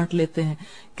کیوں بانٹ لیتے ہیں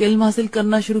کہ علم حاصل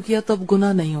کرنا شروع کیا تو اب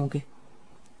گناہ نہیں ہوں گے؟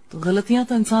 تو غلطیاں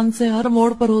تو انسان سے ہر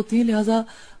موڑ پر ہوتی ہیں, لہذا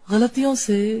غلطیوں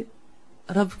سے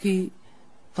رب کی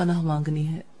پناہ مانگنی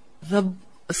ہے, رب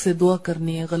سے دعا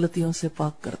کرنی ہے غلطیوں سے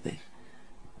پاک کر دے.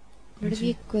 میڈم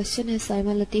یہ کوشچن ہے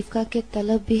سائمہ لطیف کا کہ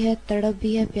طلب بھی ہے, تڑپ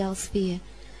بھی ہے, پیاس بھی ہے,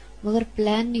 مگر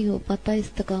پلان نہیں ہو پاتا,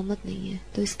 استقامت نہیں ہے,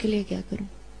 تو اس کے لیے کیا کروں؟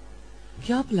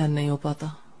 کیا پلان نہیں ہو پاتا؟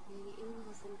 علم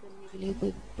حاصل کرنے کے لیے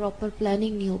کوئی پراپر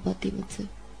پلاننگ نہیں ہو پاتی مجھ سے.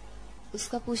 اس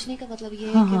کا پوچھنے کا مطلب یہ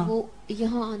ہے کہ وہ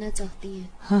یہاں آنا چاہتی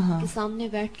ہیں کہ سامنے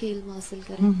بیٹھ کے علم حاصل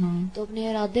کریں, تو اپنے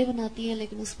ارادے بناتی ہیں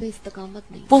لیکن اس پہ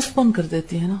استقامت نہیں, پوسٹ پون کر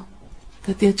دیتی ہے نا,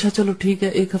 کہتی ہے اچھا چلو ٹھیک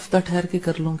ہے 1 ہفتہ ٹھہر کے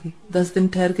کر لوں گی, 10 دن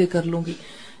ٹھہر کے کر لوں گی.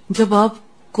 جب آپ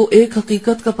کو ایک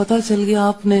حقیقت کا پتہ چل گیا,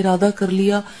 آپ نے ارادہ کر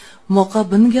لیا, موقع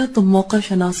بن گیا, تو موقع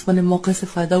شناس بنے, موقع سے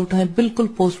فائدہ اٹھائیں, بالکل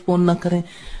پوسٹ پون نہ کریں.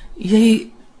 یہی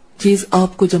چیز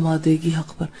آپ کو جما دے گی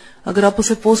حق پر. اگر آپ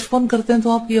اسے پوسٹ پون کرتے ہیں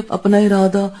تو آپ کی اپنا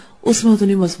ارادہ اس میں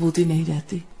اتنی مضبوطی نہیں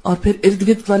رہتی, اور پھر ارد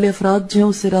گرد والے افراد جو ہیں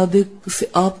اس ارادے سے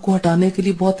آپ کو ہٹانے کے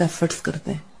لیے بہت ایفرٹس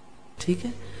کرتے ہیں. ٹھیک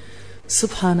ہے.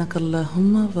 سبحانک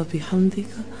اللہم و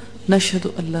بحمدک نشہد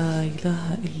ان لا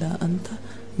الہ الا انت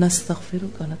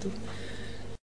نستغفرک و نتوب.